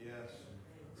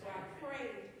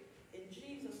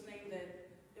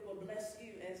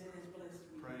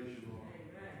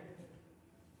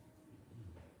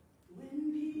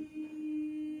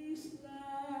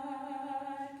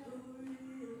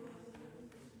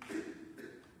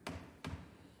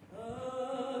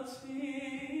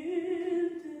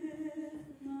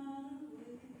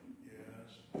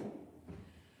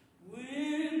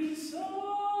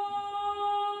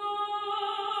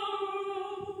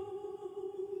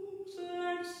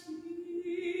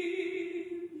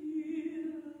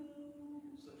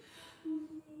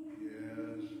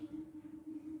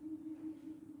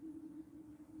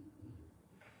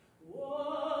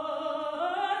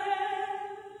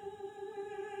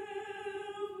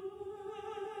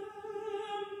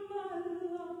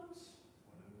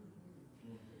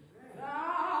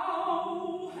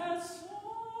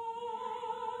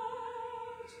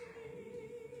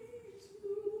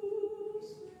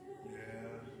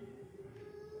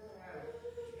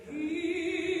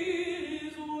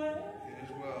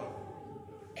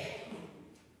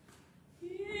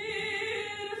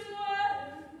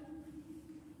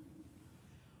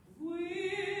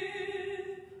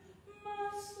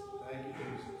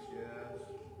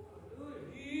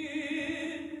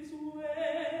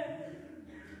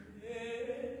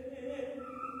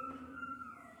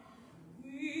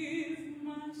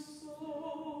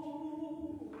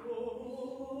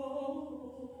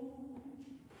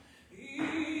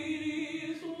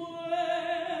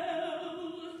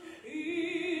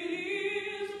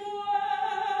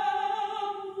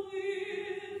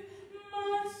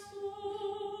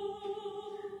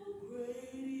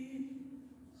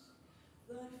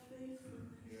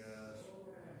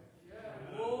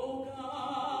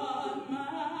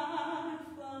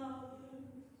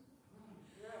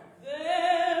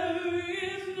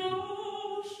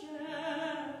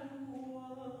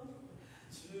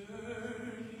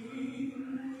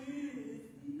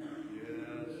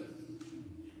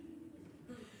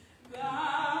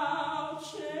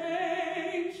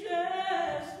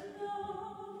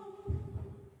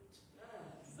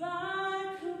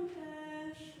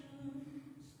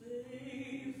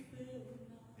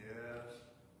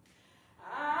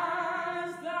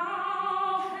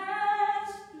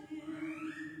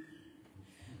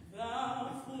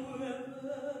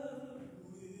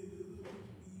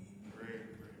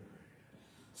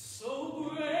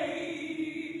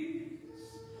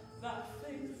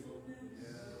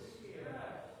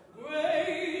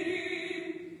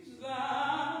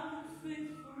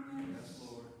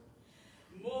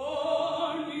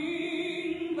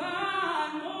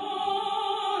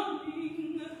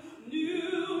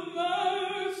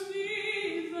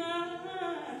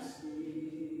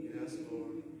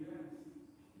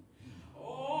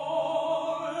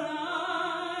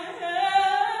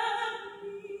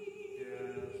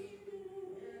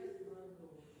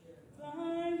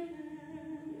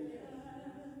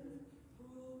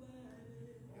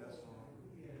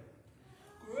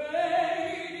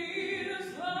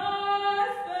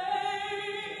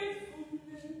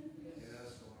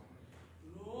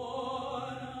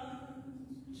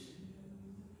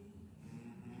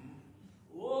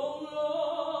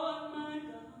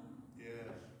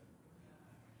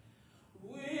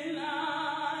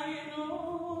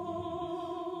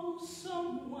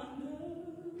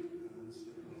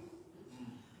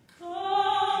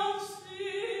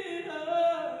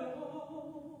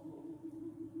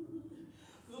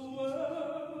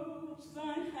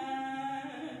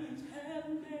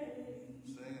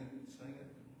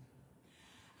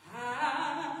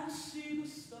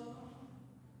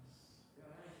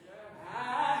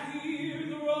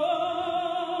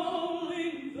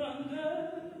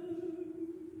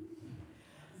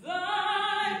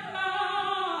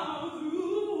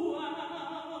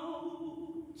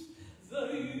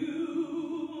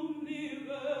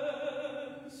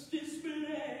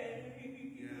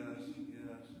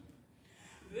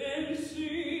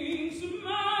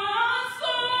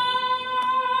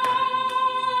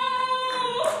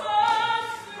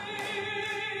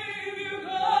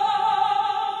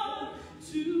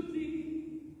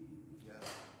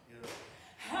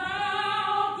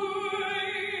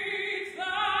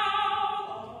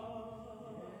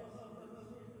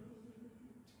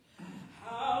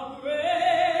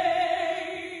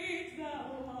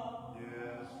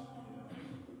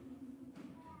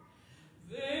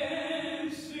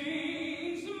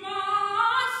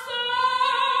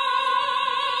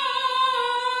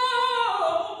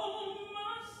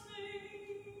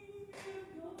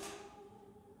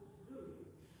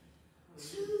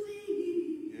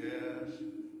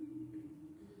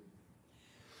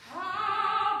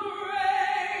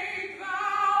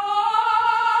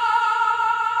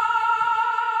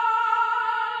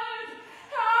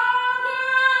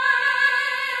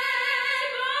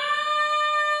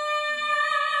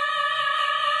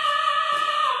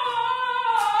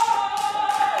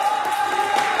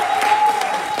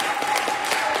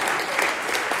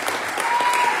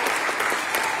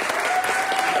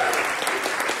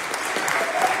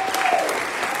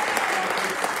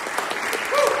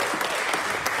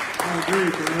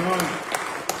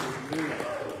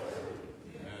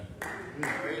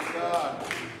 Praise God.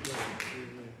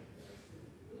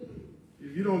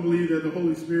 If you don't believe that the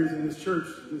Holy Spirit is in this church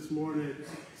this morning,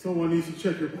 someone needs to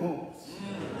check your pulse.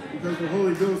 Because the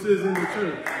Holy Ghost is in the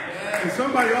church. And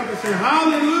somebody ought to say,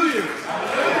 hallelujah.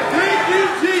 Thank you,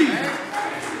 Jesus.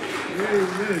 Amen.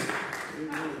 Amen.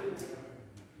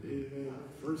 Amen.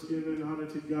 First, giving honor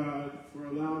to God for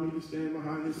allowing me to stand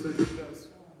behind this sacred desk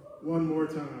one more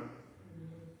time.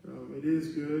 It is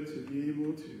good to be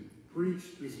able to preach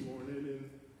this morning.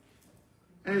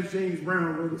 And as James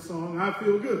Brown wrote a song, I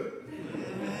feel good.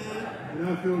 And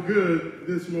I feel good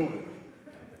this morning.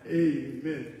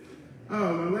 Amen.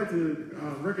 I'd like to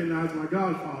recognize my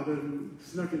godfather who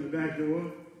snuck in the back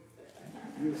door.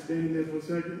 He was standing there for a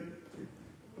second.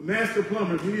 A master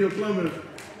plumber. If you need a plumber.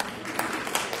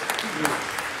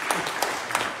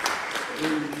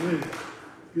 Amen.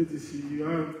 Good to see you.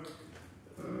 I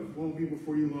won't be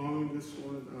before you long. This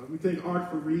one, we thank Art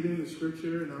for reading the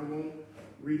scripture, and I won't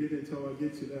read it until I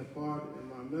get to that part in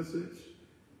my message.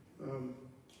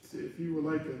 So if you would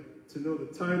like to know the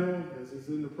title, as is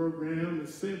in the program,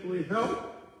 it's simply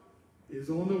Help is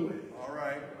on the Way. All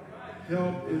right.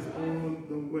 Help is on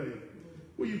the way.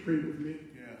 Will you pray with me?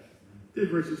 Yes. Dear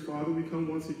gracious Father, we come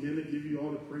once again to give you all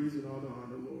the praise and all the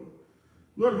honor, Lord.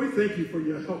 Lord, we thank you for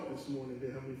your help this morning,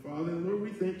 dear Heavenly Father. And Lord,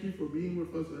 we thank you for being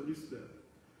with us every step.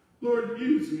 Lord,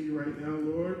 use me right now,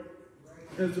 Lord.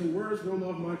 As the words roll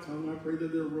off my tongue, I pray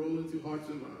that they'll roll into hearts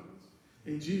and minds.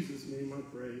 In Jesus' name I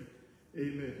pray.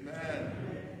 Amen. Amen.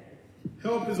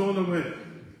 Help is on the way.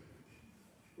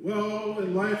 Well,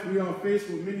 in life we are faced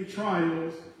with many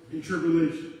trials and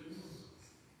tribulations.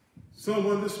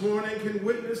 Someone this morning can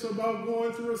witness about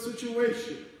going through a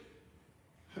situation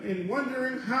and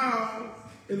wondering how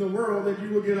in the world that you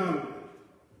will get out of it.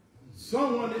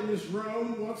 Someone in this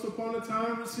room once upon a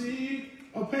time received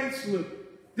a pay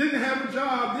slip, didn't have a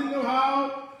job, didn't know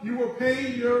how you were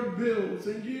paying your bills,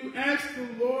 and you asked the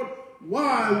Lord,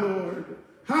 why, Lord?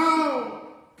 How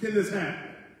can this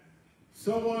happen?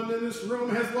 Someone in this room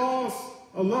has lost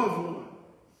a loved one,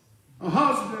 a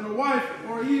husband, a wife,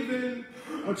 or even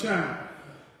a child.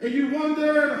 And you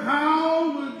wondered,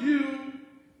 how would you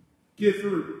get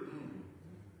through?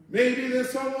 Maybe there's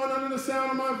someone under the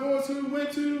sound of my voice who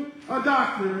went to a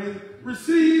doctor and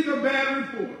received a bad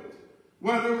report.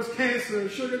 Whether it was cancer,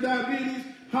 sugar, diabetes,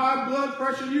 high blood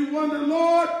pressure, you wonder,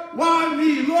 Lord, why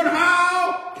me? Lord,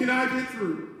 how can I get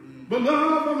through?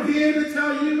 Beloved, I'm here to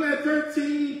tell you at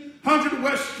 1300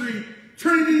 West Street,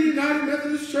 Trinity United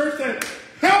Methodist Church, that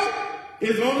help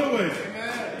is on the way.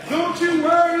 Amen. Don't you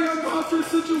worry about your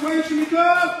situation,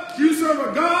 because you serve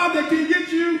a God that can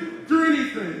get you through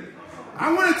anything.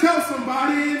 I want to tell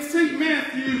somebody in St.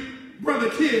 Matthew, Brother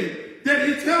Kid, that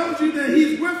he tells you that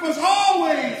he's with us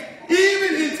always,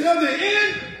 even until the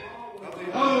end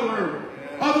of the world.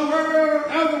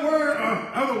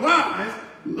 Otherwise,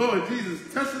 Lord Jesus,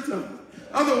 touch the tongue.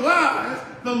 Otherwise,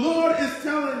 the Lord is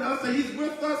telling us that he's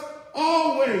with us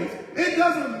always. It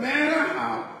doesn't matter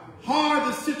how hard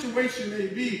the situation may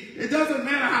be. It doesn't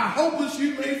matter how hopeless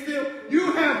you may feel.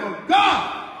 You have a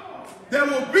God that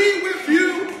will be with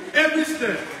you every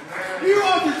step. You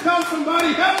ought to tell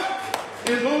somebody, help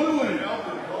is on the way.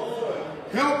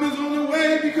 Help is on the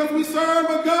way because we serve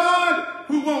a God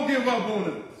who won't give up on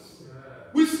us.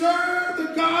 We serve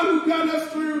the God who got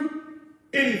us through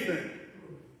anything.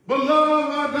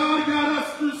 Beloved, our God got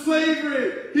us through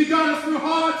slavery. He got us through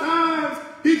hard times.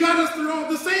 He got us through all.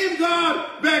 The same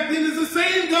God back then is the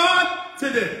same God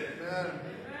today. Amen.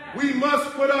 We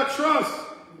must put our trust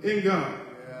in God.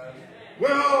 Yes.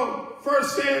 Well, 1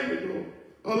 Samuel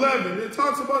 11, it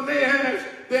talks about Nahash,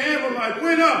 the Amalekite,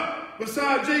 went up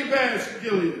beside Jabez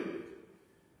Gilead.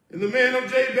 And the man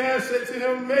of Jabez said to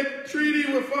him, make a treaty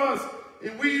with us,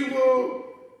 and we will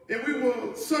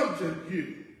subject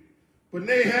you. But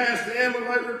Nahash the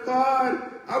Amalekite replied,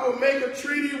 I will make a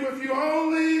treaty with you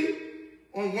only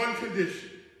on one condition,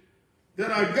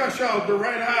 that I gush out the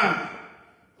right eye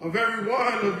of every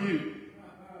one of you.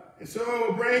 And so I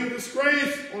will bring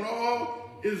disgrace on all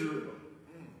Israel.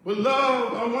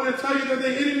 Beloved, I want to tell you that the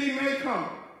enemy may come.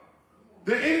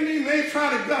 The enemy may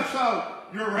try to gush out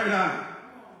your right eye.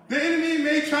 The enemy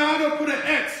may try to put an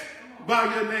X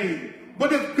by your name.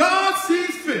 But if God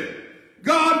sees fit,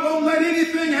 God won't let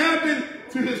anything happen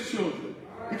to his children.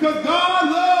 Because God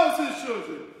loves his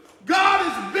children. God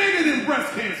is bigger than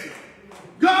breast cancer.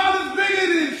 God is bigger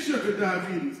than sugar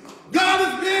diabetes. God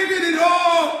is bigger than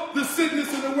all the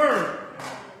sickness in the world.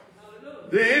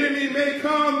 The enemy may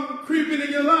come creeping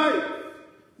in your life.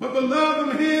 But beloved,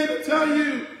 I'm here to tell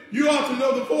you, you ought to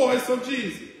know the voice of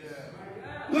Jesus.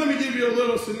 Let me give you a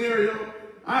little scenario.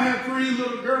 I have 3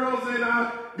 little girls, and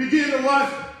I began to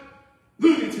watch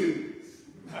Looney Tunes.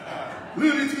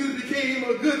 Looney Tunes became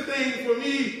a good thing for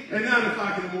me at 9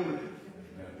 o'clock in the morning.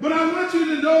 But I want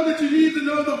you to know that you need to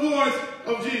know the voice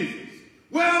of Jesus.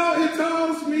 Well, it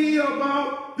tells me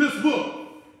about this wolf.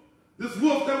 This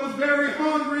wolf that was very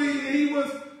hungry, and he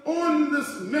was on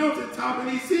this mountaintop, and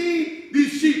he seen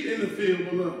these sheep in the field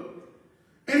below.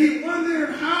 And he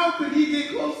wondered how could he get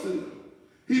close to them.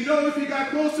 He knew if he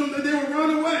got close to them that they would run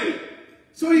away.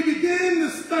 So he began to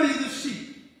study the sheep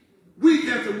week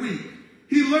after week.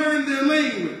 He learned their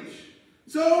language.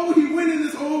 So he went in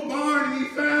this old barn and he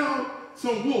found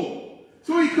some wool.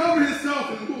 So he covered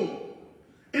himself in wool.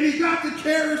 And he got the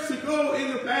carriage to go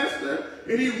in the pasture,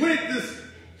 and he went this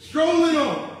strolling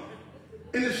on.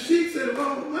 And the sheep said,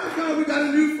 well, my God, we got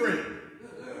a new friend.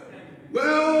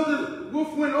 Well, the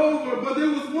wolf went over, but there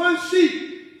was one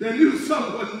sheep that knew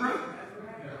something wasn't right.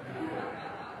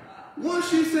 One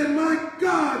sheep said, my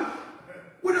God,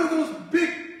 what are those big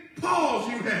paws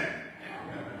you have?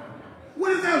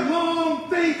 What is that long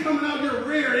thing coming out your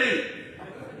rear end?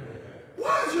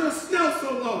 Why is your snout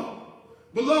so long?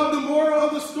 Beloved, the moral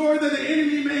of the story that the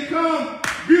enemy may come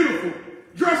beautiful,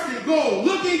 dressed in gold,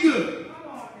 looking good.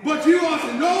 But you ought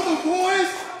to know the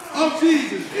voice of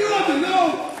Jesus. You ought to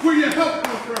know where your help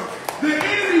comes from. The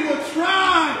enemy will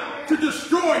try to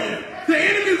destroy you. The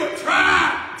enemy will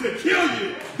try to kill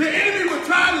you. The enemy will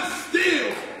try to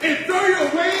steal and throw you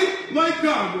away like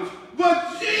garbage.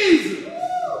 But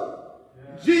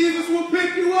Jesus will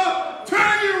pick you up,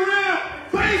 turn you around,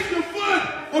 place your foot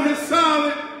on his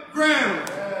solid ground.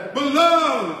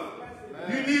 Beloved,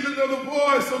 you need to know the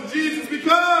voice of Jesus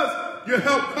because your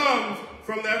help comes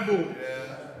from that voice.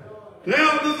 The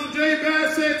elders of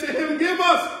Jabez said to him, give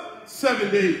us 7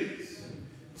 days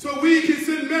so we can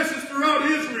send messages throughout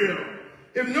Israel.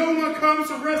 If no one comes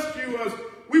to rescue us,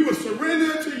 we will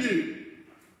surrender to you.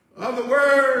 In other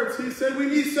words, he said we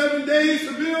need 7 days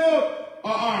to build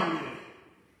an army.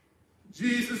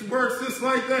 Jesus works just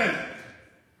like that.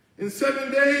 In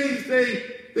 7 days,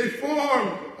 they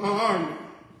formed an army.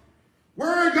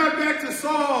 Word got back to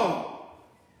Saul.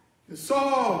 And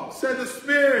Saul said the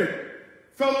Spirit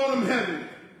fell on him heavy.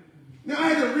 Now, I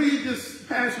had to read this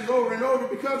passage over and over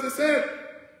because it said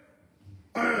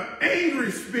an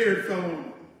angry spirit fell on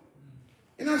him.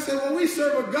 And I said, well, we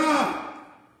serve a God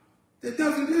that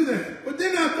doesn't do that. But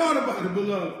then I thought about it,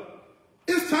 beloved.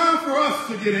 It's time for us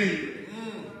to get angry.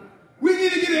 We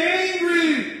need to get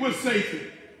angry with Satan.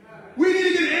 We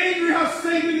need to get angry how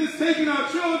Satan is taking our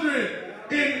children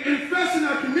and infesting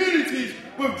our communities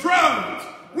with drugs.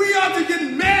 We ought to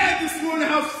get mad this morning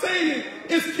how Satan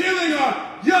is killing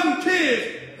our young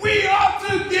kids. We ought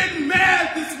to get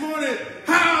mad this morning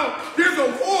how there's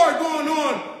a war going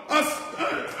on,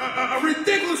 a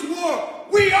ridiculous war.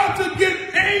 We ought to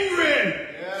get angry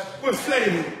with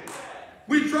Satan.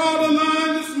 We draw the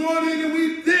line this morning and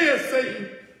we dare Satan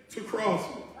to cross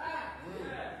it.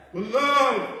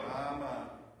 Beloved,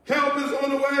 help is on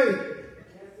the way.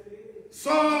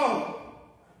 Saul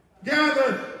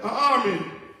gathered an army,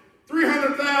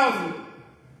 300,000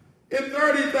 and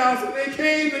 30,000. They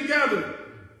came together.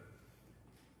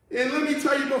 And let me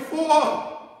tell you,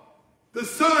 before the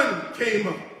sun came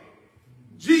up,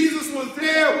 Jesus was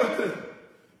there with them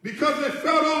because they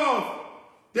fought off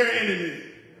their enemy.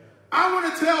 I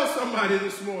want to tell somebody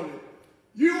this morning,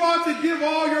 you ought to give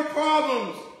all your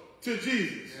problems to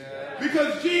Jesus.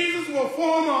 Because Jesus will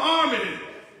form an army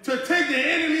to take the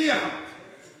enemy out.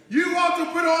 You ought to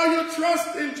put all your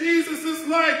trust in Jesus just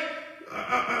like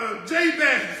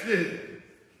Jabez did.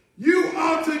 You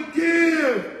ought to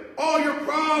give all your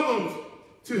problems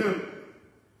to him.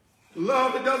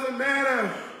 Love, it doesn't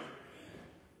matter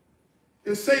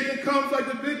if Satan comes like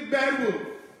the big bad wolf.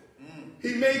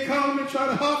 He may come and try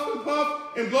to huff and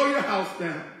puff and blow your house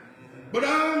down. But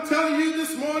I'm telling you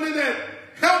this morning that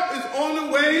help is on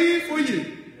the way for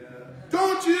you.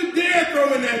 Don't you dare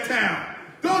throw in that towel.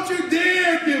 Don't you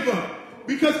dare give up.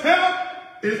 Because help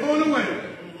is on the way.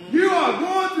 You are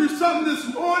going through something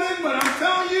this morning, but I'm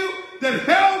telling you that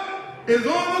help is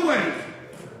on the way.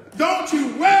 Don't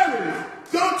you worry.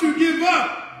 Don't you give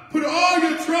up. Put all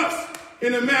your trust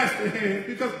in the Master's hand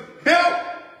because help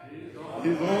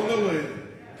is on the way.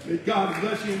 May God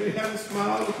bless you and may heaven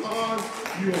smile upon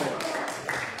you all.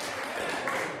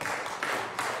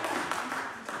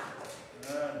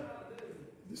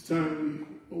 It's time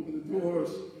we open the doors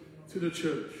to the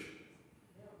church.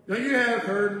 Now you have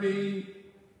heard me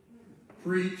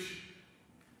preach.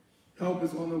 Help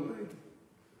is on the way.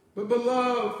 But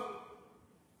beloved,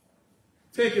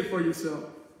 take it for yourself.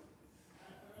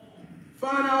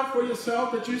 Find out for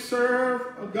yourself that you serve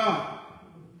a God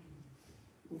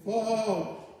with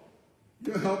all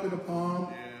your help in the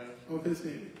palm of his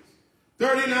hands.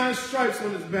 39 stripes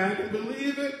on his back, and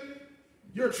believe it,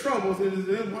 your troubles is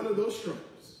in one of those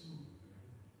stripes.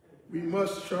 We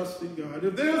must trust in God.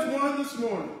 If there's one this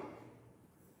morning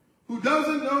who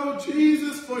doesn't know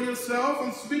Jesus for yourself,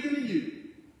 I'm speaking to you.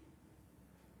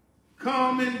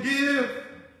 Come and give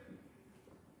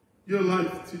your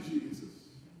life to Jesus.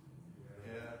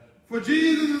 For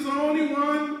Jesus is the only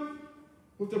one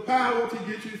with the power to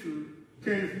get you through.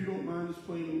 Karen, if you don't mind just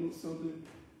playing a little something.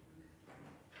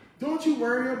 Don't you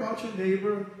worry about your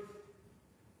neighbor.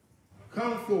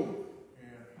 Come forward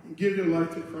and give your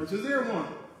life to Christ. Is there one?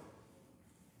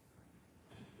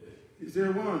 Is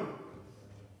there one?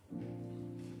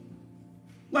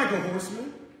 Like a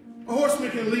horseman. A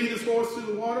horseman can lead his horse to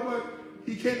the water, but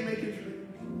he can't make it drink.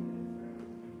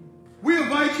 We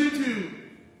invite you to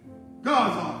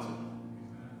God's altar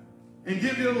and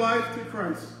give your life to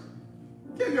Christ.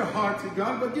 Give your heart to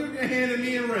God, but give your hand to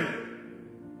me and Ray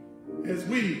as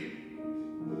we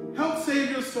help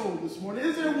save your soul this morning.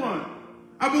 Is there one?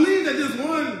 I believe that there's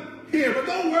one here, but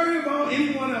don't worry about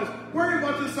anyone else. Worry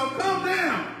about yourself. Calm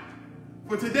down.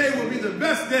 For today will be the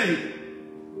best day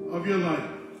of your life.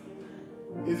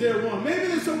 Is there one? Maybe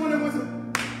there's someone that wants to,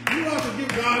 you ought to give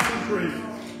God some praise.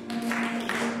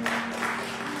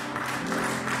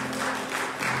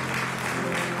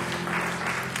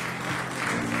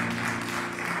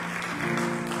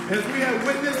 As we have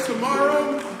witnessed,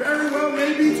 tomorrow very well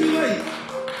may be too late.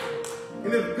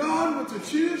 And if God were to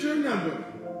choose your number,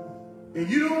 and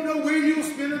you don't know where you'll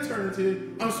spend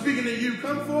eternity, I'm speaking to you,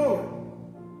 come forward.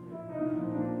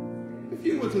 If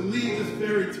you were to leave this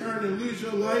very turn and lose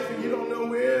your life, and you don't know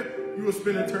where you will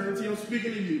spend eternity, I'm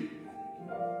speaking to you.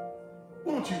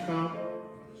 Won't you come?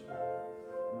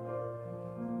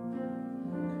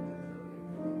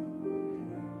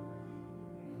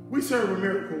 We serve a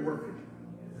miracle worker.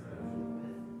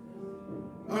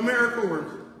 A miracle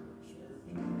worker.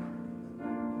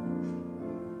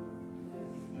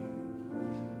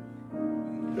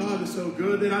 God is so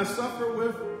good that I suffer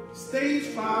with stage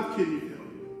 5 kidney failure.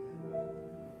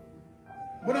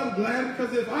 But I'm glad,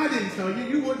 because if I didn't tell you,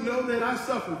 you wouldn't know that I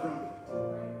suffer from it.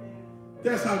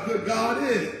 That's how good God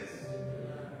is.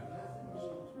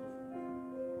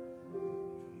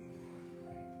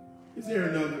 Is there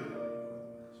another?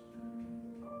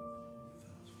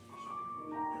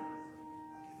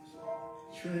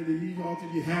 Trinity, you ought to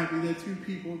be happy that 2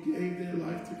 people gave their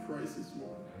life to Christ this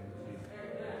morning.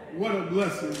 What a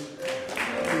blessing.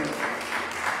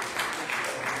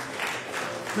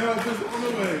 Help is on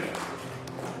the way.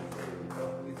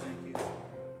 We thank you.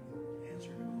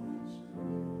 Answer the calls.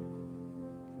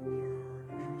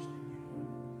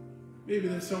 Maybe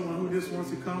there's someone who just wants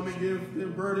to come and give their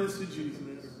burdens to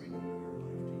Jesus.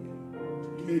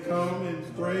 You may come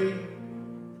and pray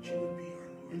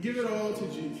and give it all to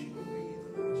Jesus.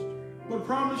 But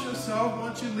promise yourself,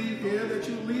 once you leave here, that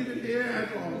you leave it here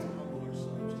at the altar.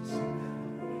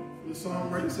 The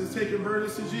songwriter says, take your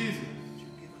burdens to Jesus.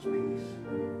 He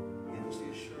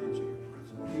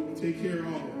will take care of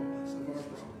all of our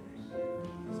problems.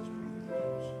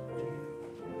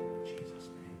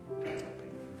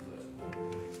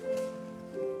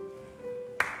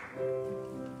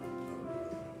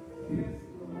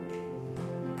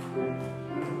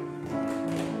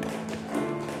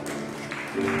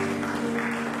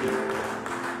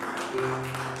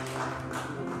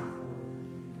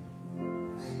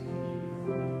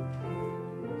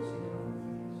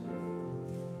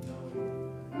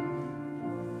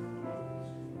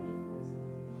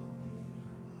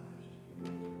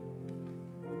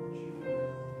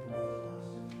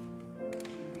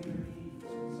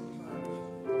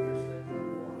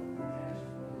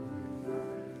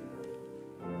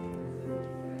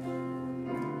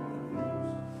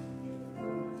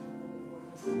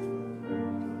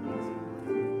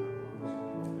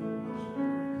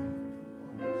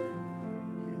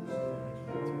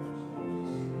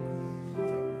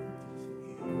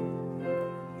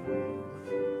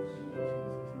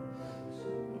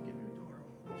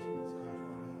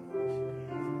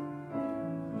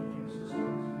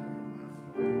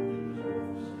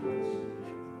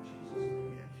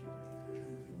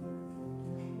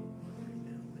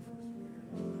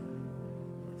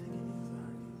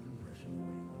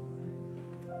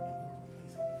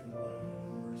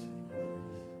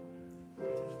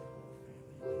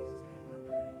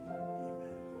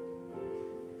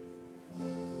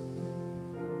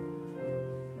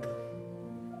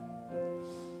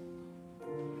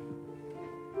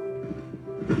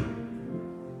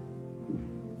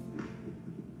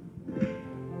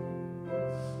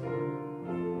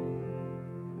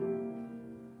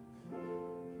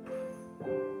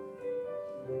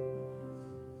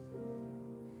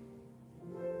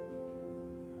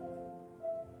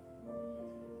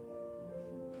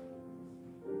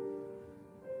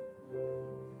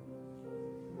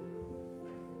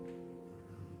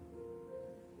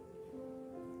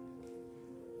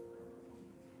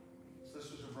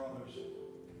 brothers.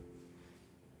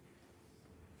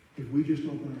 If we just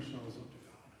open ourselves up to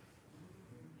God,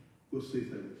 we'll see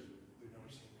things we've never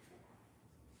seen before.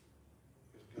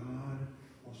 Because God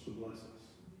wants to bless us.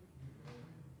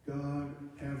 God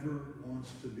ever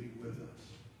wants to be with us.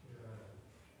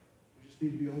 We just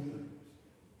need to be open.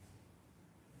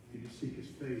 We need to seek His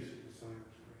face and desire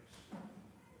His grace.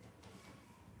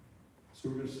 So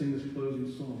we're going to sing this closing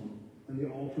song, and the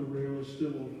altar rail is still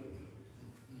open.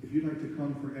 If you'd like to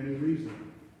come for any reason,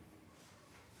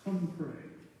 come and pray.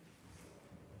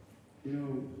 You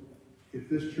know, if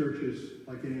this church is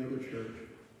like any other church,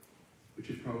 which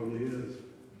it probably is,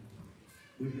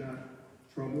 we've got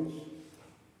troubles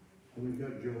and we've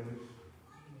got joys.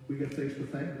 We've got things to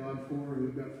thank God for, and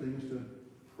we've got things to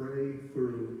pray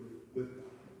through with God.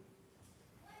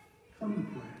 Come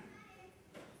and pray.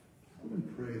 Come and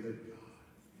pray that God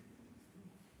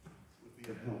would be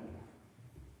a help.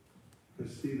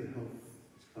 Because see, the help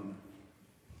is coming.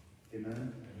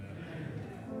 Amen? Amen.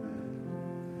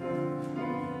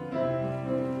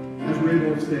 As we're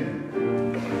able to stand.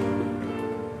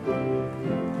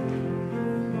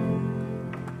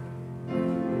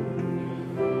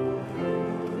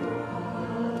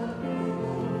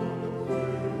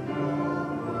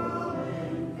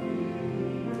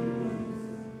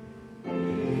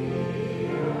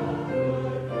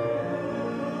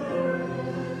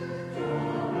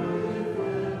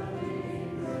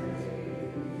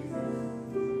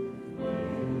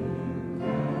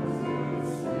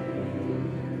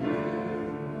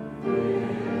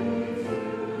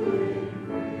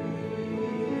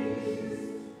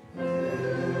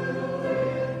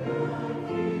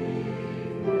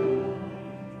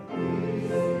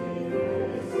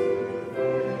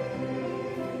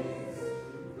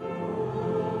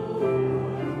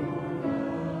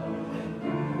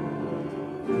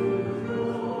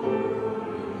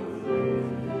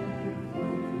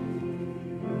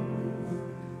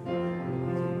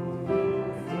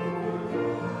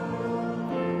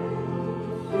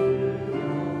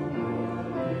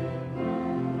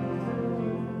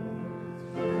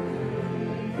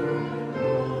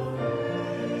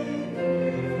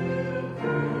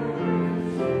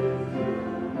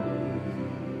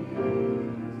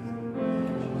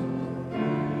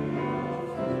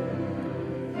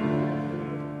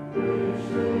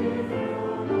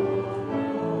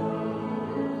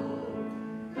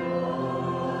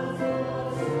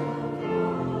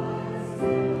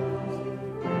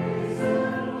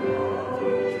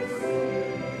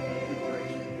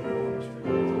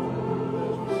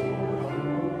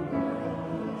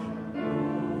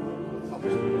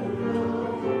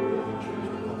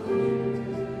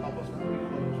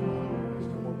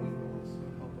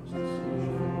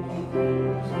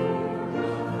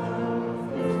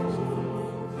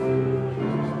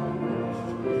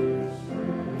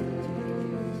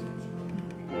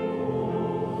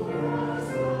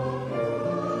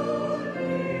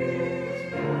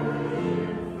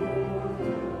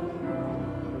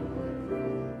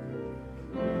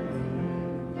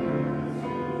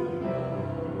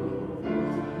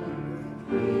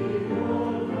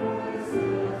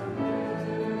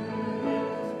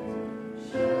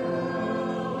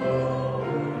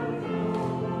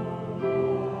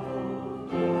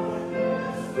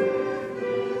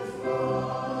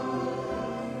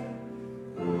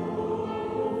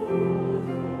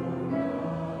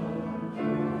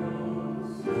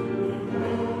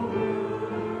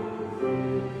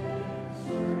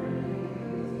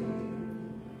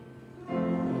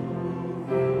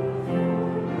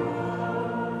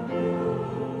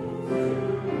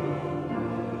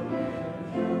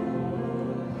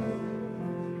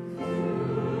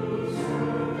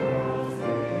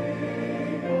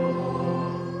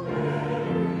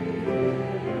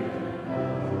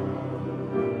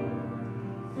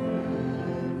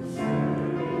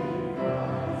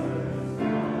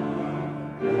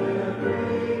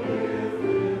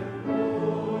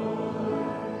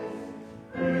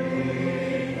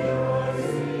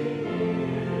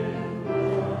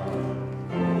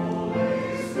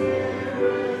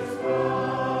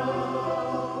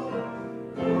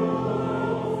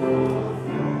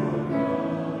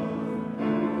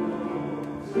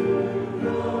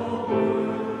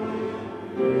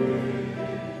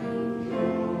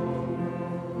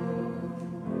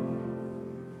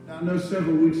 I know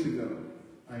several weeks ago,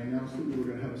 I announced that we were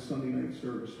going to have a Sunday night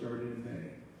service starting in May.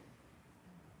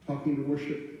 Talking to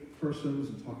worship persons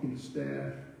and talking to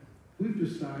staff, we've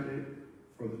decided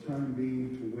for the time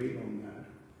being to wait on that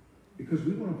because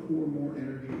we want to pour more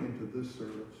energy into this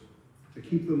service to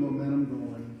keep the momentum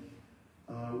going.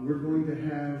 We're going to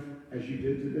have as you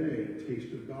did today, a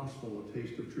taste of gospel, a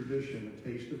taste of tradition, a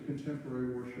taste of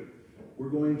contemporary worship. We're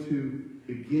going to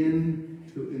begin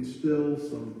to instill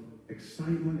some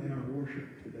excitement in our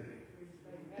worship today.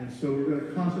 And so we're going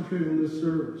to concentrate on this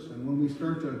service. And when we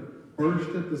start to burst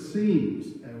at the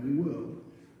seams, and we will,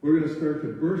 we're going to start to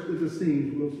burst at the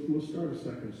seams. We'll start a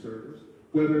second service.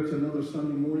 Whether it's another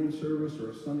Sunday morning service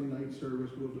or a Sunday night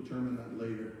service, we'll determine that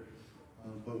later.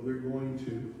 But we're going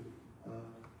to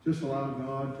just allow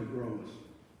God to grow us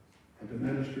and to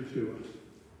minister to us.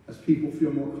 As people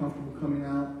feel more comfortable coming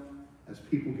out, as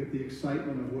people get the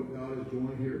excitement of what God is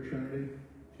doing here at Trinity,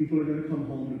 people are going to come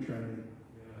home to Trinity.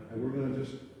 And we're going to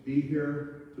just be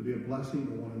here to be a blessing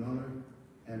to one another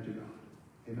and to God.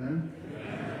 Amen?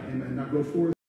 Amen. Now go forth.